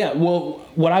that. Yeah, well,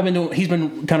 what I've been doing, he's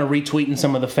been kind of retweeting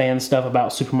some of the fan stuff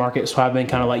about Supermarket, so I've been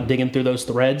kind of digging through those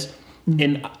threads,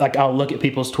 and I'll look at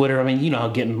people's Twitter. I mean, how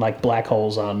getting black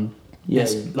holes on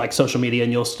social media,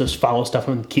 and you'll just follow stuff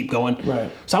and keep going. Right.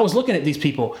 So I was looking at these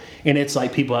people, and it's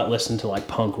people that listen to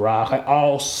punk rock,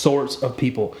 all sorts of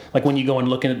people. When you go and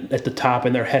look at the top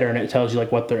in their header, and it tells you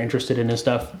what they're interested in and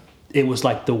stuff. It was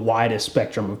the widest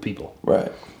spectrum of people.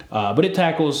 Right. But it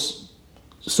tackles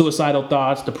suicidal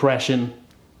thoughts, depression,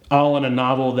 all in a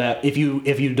novel that if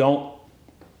you don't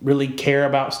really care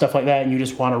about stuff like that and you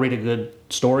just want to read a good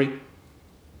story,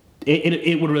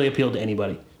 it would really appeal to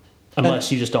anybody,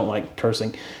 unless you just don't like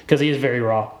cursing, because he is very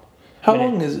raw. How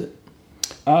long is it?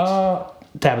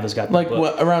 Tabitha's got the book.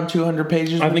 What, around 200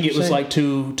 pages? I think it was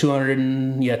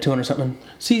 200 something.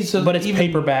 See, so but it's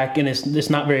paperback and it's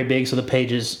not very big, so the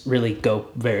pages really go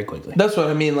very quickly. That's what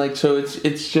I mean. So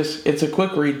it's a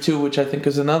quick read too, which I think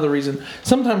is another reason.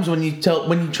 Sometimes when you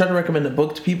try to recommend a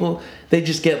book to people, they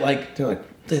just get they're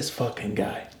like, this fucking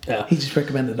guy. Yeah. He just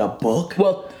recommended a book.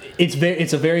 Well,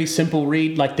 it's a very simple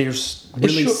read. There's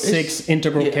really 6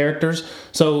 integral characters,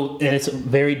 and it's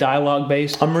very dialogue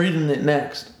based. I'm reading it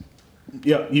next.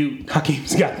 Yeah,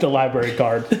 Hakeem's got the library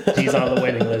card. He's on the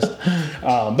waiting list.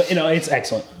 But it's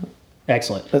excellent.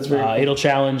 Excellent. That's very cool. It'll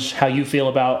challenge how you feel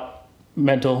about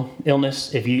mental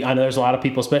illness. I know there's a lot of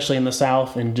people, especially in the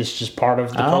South, and just part of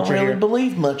the culture I don't really here.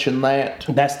 believe much in that.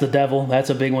 That's the devil. That's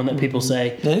a big one that people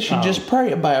say. They should just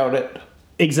pray about it.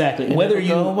 Exactly. And Whether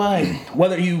you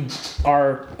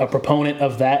are a proponent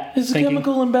of that, it's a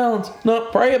chemical imbalance. No,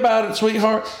 pray about it,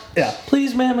 sweetheart. Yeah.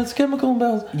 Please, ma'am, it's a chemical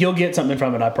imbalance. You'll get something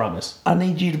from it, I promise. I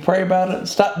need you to pray about it.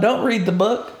 Stop. Don't read the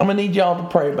book. I'm gonna need y'all to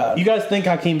pray about it. You guys think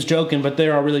Hakeem's joking, but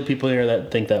there are really people here that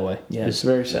think that way. Yeah, it's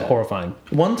very sad. Horrifying.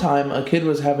 One time, a kid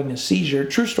was having a seizure.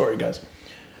 True story, guys.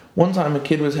 One time, a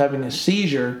kid was having a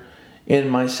seizure in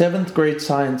my 7th grade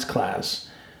science class,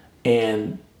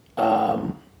 and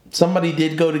somebody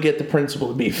did go to get the principal,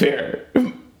 to be fair,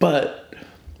 but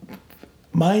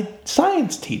my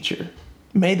science teacher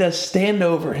made us stand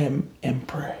over him and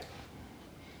pray.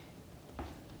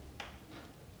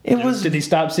 Did he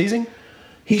stop seizing?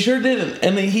 He sure didn't,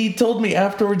 and he told me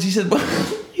afterwards. He said,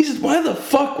 "Why the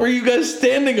fuck were you guys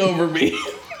standing over me?"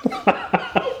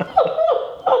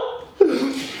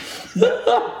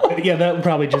 Yeah, that would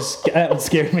probably that would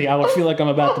scare me. I would feel like I'm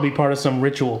about to be part of some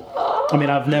ritual. I mean,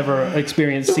 I've never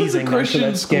experienced seizing, so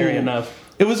that's scary enough.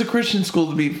 It was a Christian school,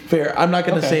 to be fair. I'm not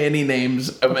going to say any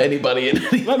names of anybody in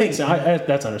anything. That makes sense.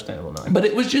 That's understandable now. But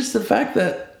it was just the fact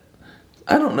that,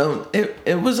 I don't know,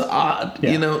 it was odd,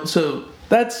 So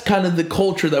that's kind of the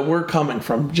culture that we're coming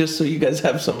from, just so you guys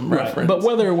have some reference. But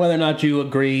whether or not you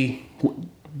agree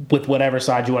with whatever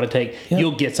side you want to take,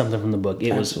 you'll get something from the book.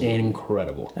 It was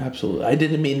incredible. Absolutely. I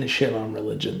didn't mean to shit on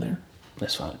religion there.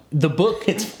 That's fine. The book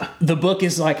is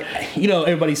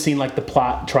everybody's seen the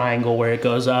plot triangle where it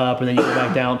goes up and then you go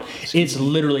back down. It's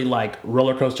literally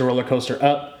roller coaster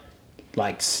up,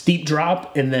 steep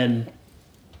drop, and then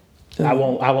I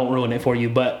won't ruin it for you,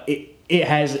 but it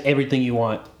has everything you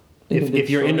want.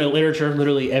 If you're into literature,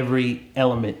 literally every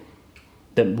element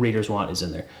that readers want is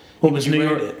in there. What was New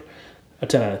York? A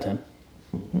 10 out of 10.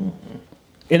 Mm-hmm.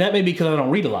 And that may be because I don't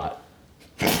read a lot.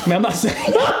 I mean, I'm not saying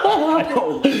I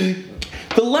don't.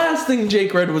 The last thing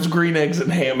Jake read was Green Eggs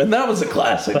and Ham, and that was a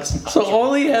classic. So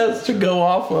all he has to go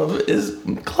off of is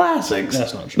classics.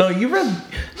 That's not true. You read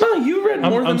more than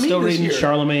me. I'm still this reading year.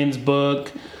 Charlemagne's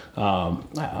book.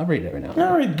 I'll read it every now and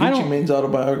I then. read Gucci Mane's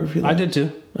autobiography. I did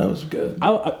too. That was good.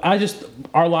 I just,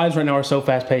 our lives right now are so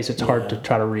fast paced, it's hard to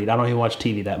try to read. I don't even watch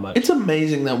TV that much. It's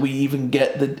amazing that we even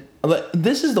get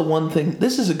this is the one thing,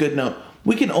 this is a good note.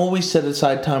 We can always set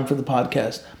aside time for the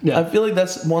podcast. Yeah. I feel like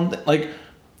that's one thing, like...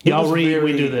 Y'all read,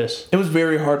 we do this. It was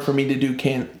very hard for me to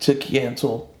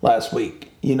cancel last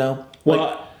week, you know?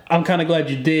 Well, I'm kind of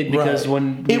glad you did, because Right.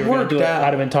 when we It were going worked to do it, out. I'd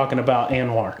have been talking about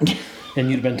Anwar, and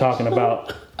you'd have been talking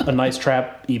about a Nice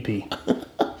Trap EP.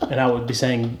 And I would be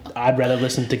saying, I'd rather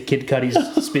listen to Kid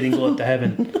Cudi's Speeding Bullet to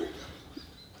Heaven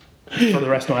for the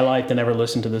rest of my life than ever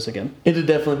listen to this again. It had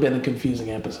definitely been a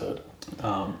confusing episode.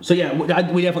 So yeah,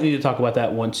 we definitely need to talk about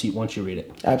that once you read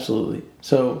it. Absolutely.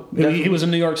 So He was a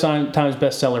New York Times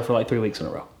bestseller for like 3 weeks in a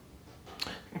row.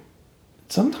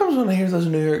 sometimes when I hear those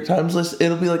New York Times lists,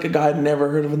 it'll be like a guy I'd never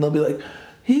heard of, and they'll be like,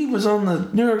 he was on the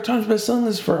New York Times bestselling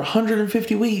list for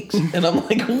 150 weeks. And I'm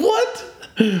like, what?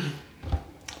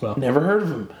 Well, Never heard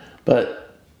of him.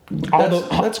 But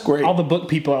that's great. All the book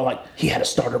people are like, he had a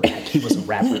starter bag. He was a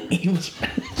rapper. He was...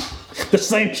 The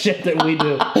same shit that we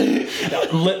do.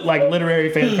 Like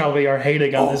literary fans probably are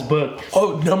hating on this book.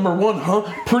 Oh, number one,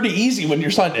 huh? Pretty easy when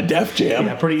you're signed to Def Jam.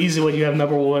 Yeah, pretty easy when you have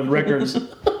number one records.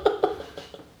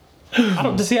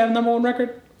 Does he have a number one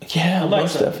record? Yeah,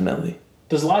 Alexa. most definitely.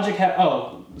 Does Logic have?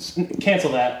 Oh,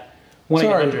 cancel that.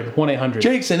 1-800. 1-800.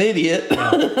 Jake's an idiot.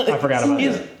 I forgot about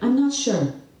that. I'm not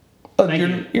sure. Oh, Thank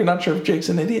you. you're not sure if Jake's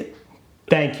an idiot?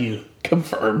 Thank you.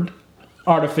 Confirmed.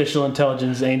 Artificial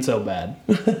intelligence ain't so bad.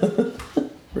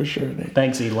 For sure, Nate.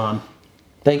 Thanks, Elon.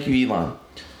 Thank you, Elon.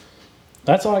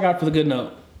 That's all I got for the good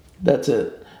note. That's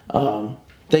it.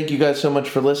 Thank you guys so much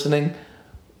for listening.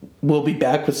 We'll be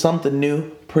back with something new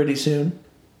pretty soon.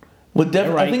 Right.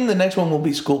 I think the next one will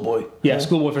be Schoolboy. Yeah,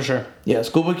 Schoolboy for sure. Yeah,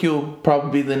 Schoolboy Q will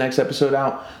probably be the next episode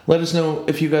out. Let us know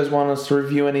if you guys want us to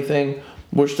review anything.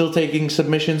 We're still taking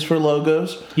submissions for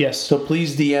logos. Yes. So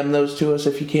please DM those to us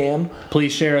if you can.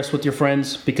 Please share us with your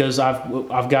friends, because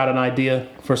I've got an idea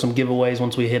for some giveaways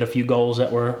once we hit a few goals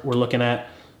that we're looking at.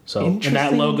 So, and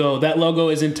that logo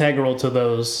is integral to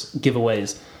those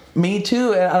giveaways. Me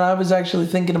too, and I was actually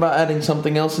thinking about adding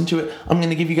something else into it. I'm going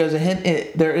to give you guys a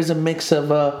hint. There is a mix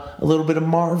of a little bit of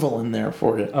Marvel in there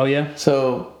for you. Oh yeah.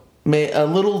 So, a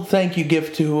little thank you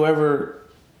gift to whoever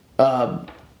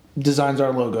designs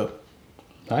our logo.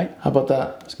 All right. How about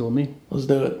that? Let's go with me. Let's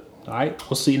do it. All right.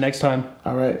 We'll see you next time.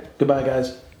 All right. Goodbye,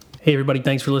 guys. Hey everybody,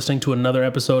 thanks for listening to another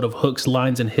episode of Hooks,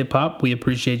 Lines, and Hip Hop. We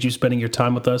appreciate you spending your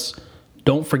time with us.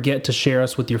 Don't forget to share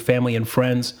us with your family and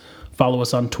friends. Follow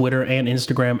us on Twitter and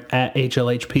Instagram at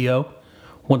HLHPO.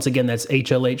 Once again, that's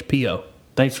HLHPO.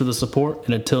 Thanks for the support,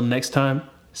 and until next time,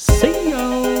 see ya!